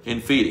movement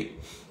and feeding.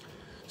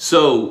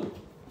 So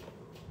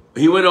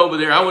he went over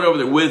there, I went over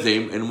there with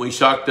him, and we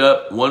shocked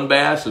up one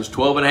bass that was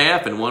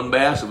 12.5 and one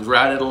bass that was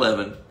right at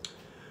 11.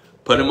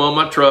 Put him on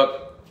my truck,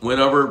 went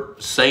over,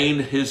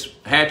 seined his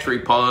hatchery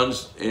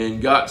ponds,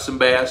 and got some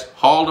bass,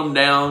 hauled them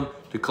down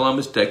to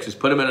Columbus, Texas,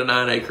 put them in a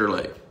 9-acre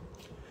lake.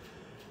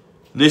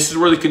 This is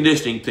where the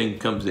conditioning thing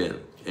comes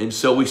in. And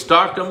so we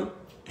stocked them.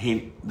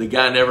 The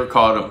guy never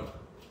caught them.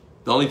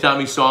 The only time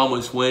he saw them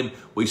was when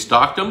we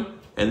stocked them,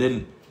 and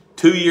then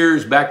 2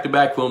 years back to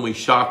back when we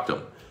shocked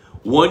them.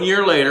 1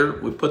 year later,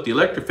 we put the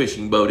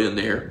electrofishing boat in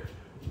there,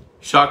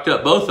 shocked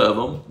up both of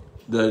them.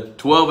 The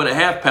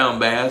 12.5-pound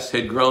bass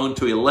had grown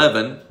to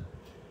 11,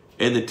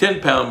 and the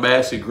 10-pound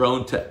bass had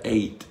grown to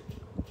 8.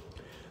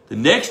 The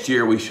next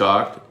year we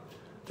shocked,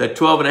 that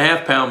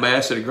 12.5-pound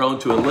bass that had grown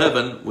to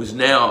 11 was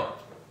now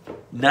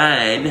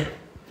 9,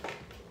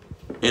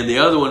 and the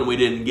other one we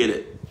didn't get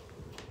it.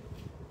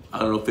 I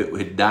don't know if it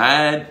had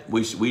died.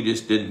 We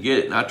just didn't get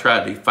it, and I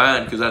tried to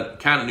find, because I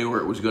kind of knew where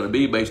it was going to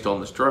be based on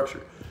the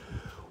structure.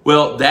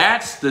 Well,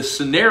 that's the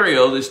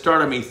scenario that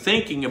started me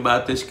thinking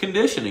about this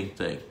conditioning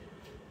thing,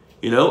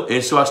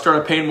 and so I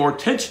started paying more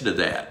attention to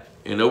that.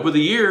 And over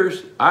the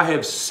years, I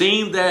have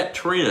seen that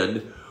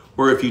trend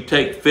where if you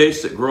take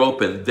fish that grow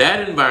up in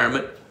that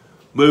environment,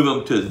 move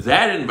them to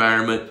that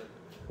environment,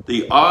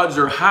 the odds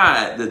are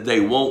high that they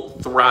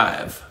won't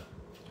thrive.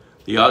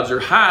 The odds are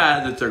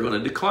high that they're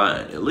going to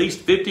decline. At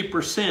least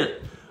 50%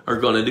 are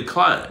going to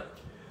decline.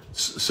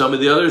 Some of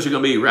the others are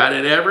going to be right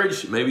at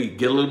average, maybe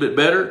get a little bit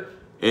better.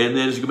 And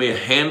then there's going to be a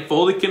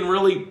handful that can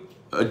really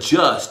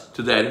adjust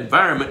to that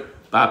environment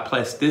by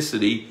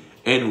plasticity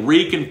and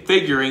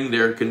reconfiguring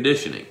their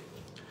conditioning.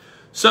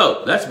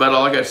 So that's about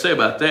all I got to say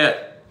about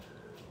that.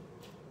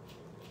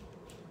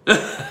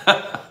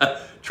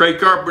 Trey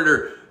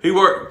Carpenter,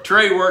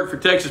 Trey worked for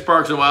Texas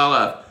Parks and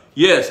Wildlife.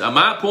 Yes, I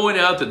might point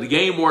out that the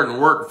game warden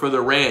worked for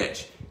the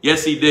ranch.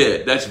 Yes, he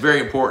did. That's very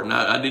important.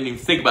 I didn't even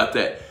think about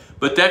that.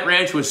 But that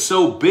ranch was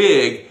so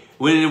big,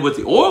 went in with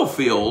the oil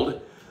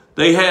field,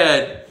 they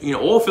had,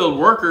 oil field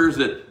workers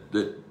that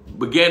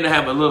began to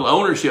have a little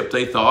ownership,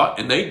 they thought,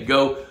 and they'd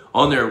go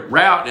on their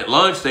route, and at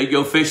lunch, they'd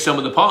go fish some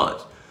of the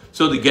ponds.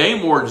 So the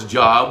game warden's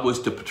job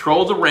was to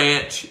patrol the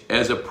ranch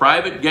as a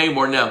private game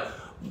warden. Now,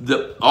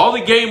 all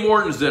the game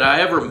wardens that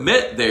I ever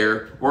met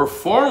there were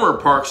former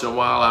Parks and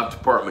Wildlife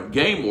Department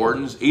game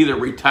wardens, either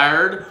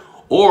retired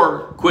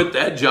or quit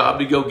that job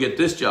to go get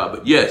this job.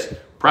 But yes,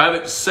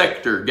 private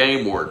sector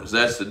game wardens,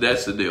 that's the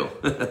deal.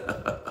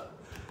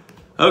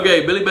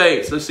 Okay, Billy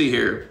Bates, let's see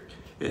here.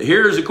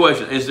 Here's a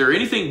question. Is there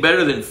anything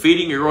better than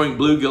feeding your growing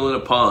bluegill in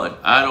a pond?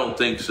 I don't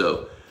think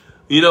so.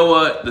 You know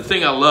what? The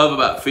thing I love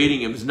about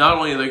feeding them is not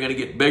only are they going to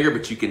get bigger,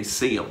 but you can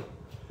see them.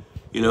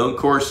 Of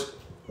course,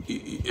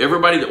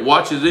 everybody that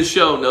watches this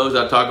show knows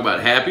I talk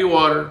about happy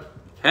water,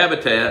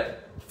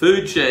 habitat,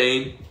 food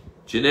chain,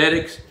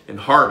 genetics, and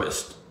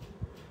harvest.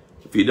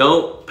 If you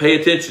don't pay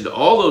attention to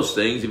all those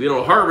things, if you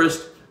don't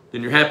harvest,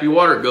 then your happy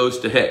water goes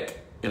to heck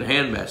in a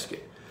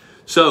handbasket.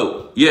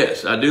 So,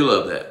 yes, I do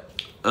love that.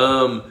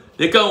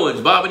 Nick Owens,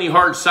 Bob, any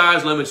hard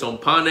size limits on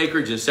pond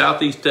acreage in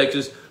southeast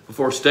Texas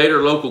before state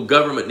or local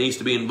government needs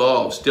to be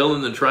involved? Still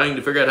in the trying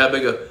to figure out how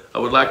big I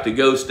would like to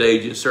go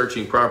stage in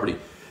searching property.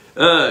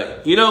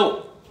 Here's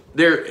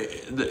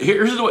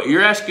what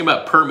you're asking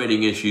about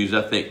permitting issues,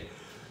 I think.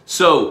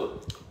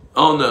 So,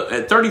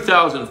 at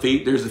 30,000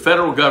 feet, there's the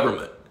federal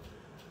government.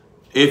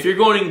 If you're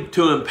going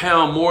to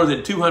impound more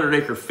than 200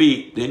 acre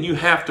feet, then you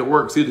have to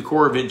work through the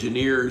Corps of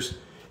Engineers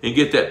and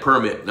get that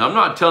permit. Now, I'm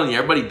not telling you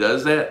everybody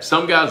does that.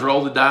 Some guys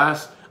roll the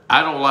dice.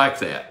 I don't like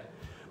that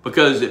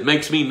because it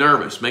makes me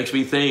nervous, makes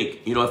me think,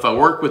 if I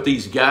work with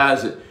these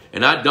guys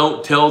and I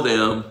don't tell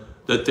them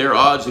that their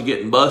odds of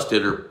getting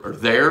busted are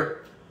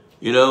there,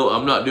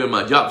 I'm not doing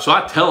my job. So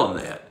I tell them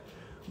that.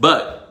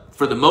 But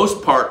for the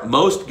most part,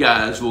 most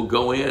guys will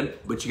go in,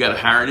 but you got to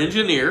hire an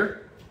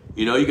engineer.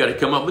 You got to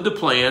come up with the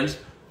plans,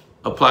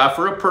 apply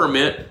for a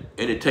permit,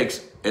 and it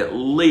takes at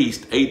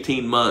least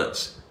 18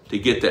 months to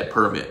get that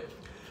permit.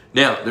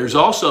 Now, there's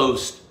also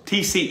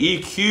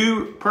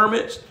TCEQ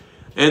permits,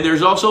 and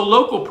there's also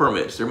local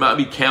permits. There might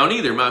be county,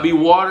 there might be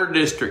water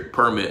district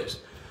permits.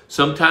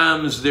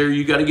 Sometimes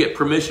you got to get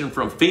permission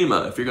from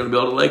FEMA if you're going to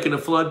build a lake in a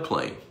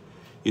floodplain.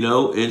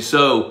 And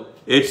so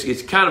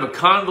it's kind of a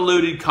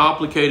convoluted,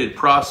 complicated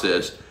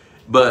process,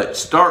 but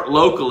start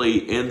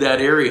locally in that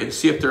area and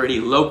see if there are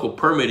any local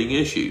permitting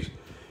issues.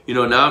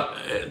 Now,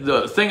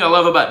 the thing I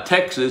love about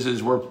Texas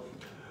is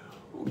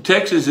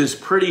Texas is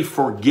pretty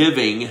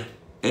forgiving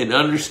and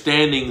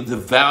understanding the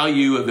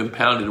value of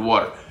impounded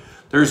water.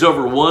 There's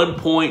over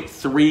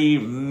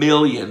 1.3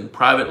 million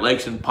private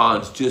lakes and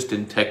ponds just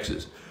in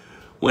Texas.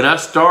 When I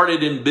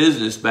started in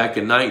business back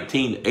in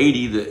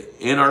 1980, the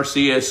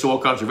NRCS Soil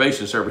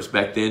Conservation Service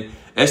back then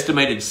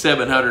estimated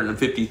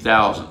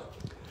 750,000.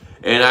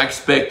 And I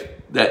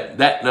expect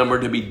that number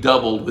to be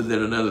doubled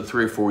within another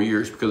 3 or 4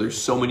 years because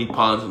there's so many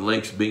ponds and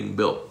lakes being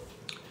built.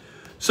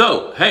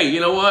 So, hey, you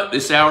know what?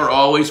 This hour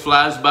always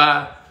flies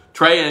by.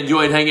 Trey, I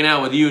enjoyed hanging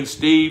out with you and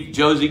Steve.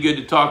 Josie, good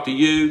to talk to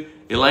you.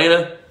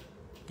 Elena,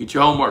 get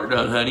your homework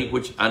done, honey,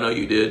 which I know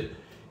you did.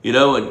 You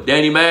know, and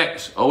Danny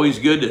Max, always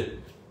good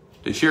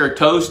to share a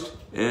toast.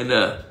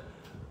 And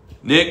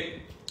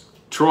Nick,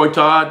 Troy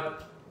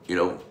Todd, you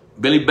know,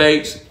 Billy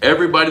Bates,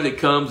 everybody that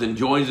comes and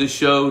joins this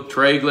show.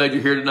 Trey, glad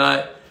you're here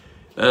tonight.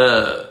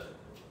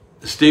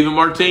 Stephen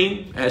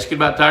Martin, asking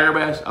about tiger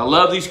bass. I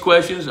love these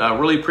questions. I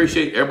really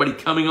appreciate everybody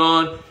coming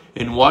on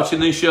and watching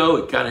this show.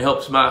 It kind of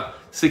helps my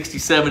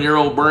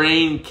 67-year-old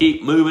brain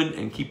keep moving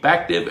and keep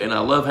active, and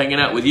I love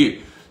hanging out with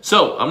you.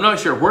 So, I'm not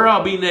sure where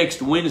I'll be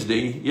next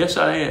Wednesday. Yes,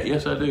 I am.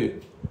 Yes, I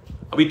do.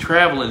 I'll be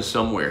traveling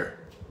somewhere.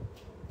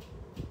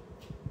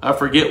 I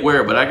forget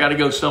where, but I got to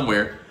go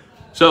somewhere.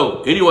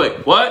 So, anyway,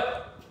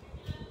 what?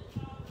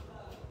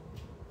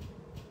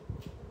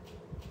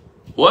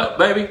 What,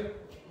 baby?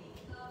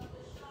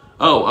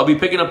 Oh, I'll be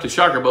picking up the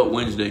Shocker Boat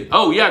Wednesday.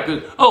 Oh, yeah,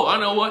 because, I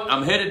know what?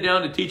 I'm headed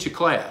down to teach a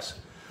class.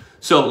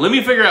 So let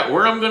me figure out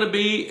where I'm going to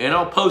be, and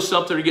I'll post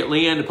something or get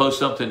Leanne to post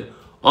something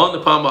on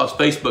the Pond Boss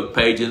Facebook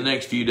page in the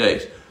next few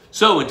days.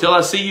 So until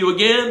I see you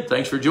again,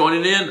 thanks for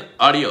joining in.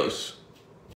 Adios.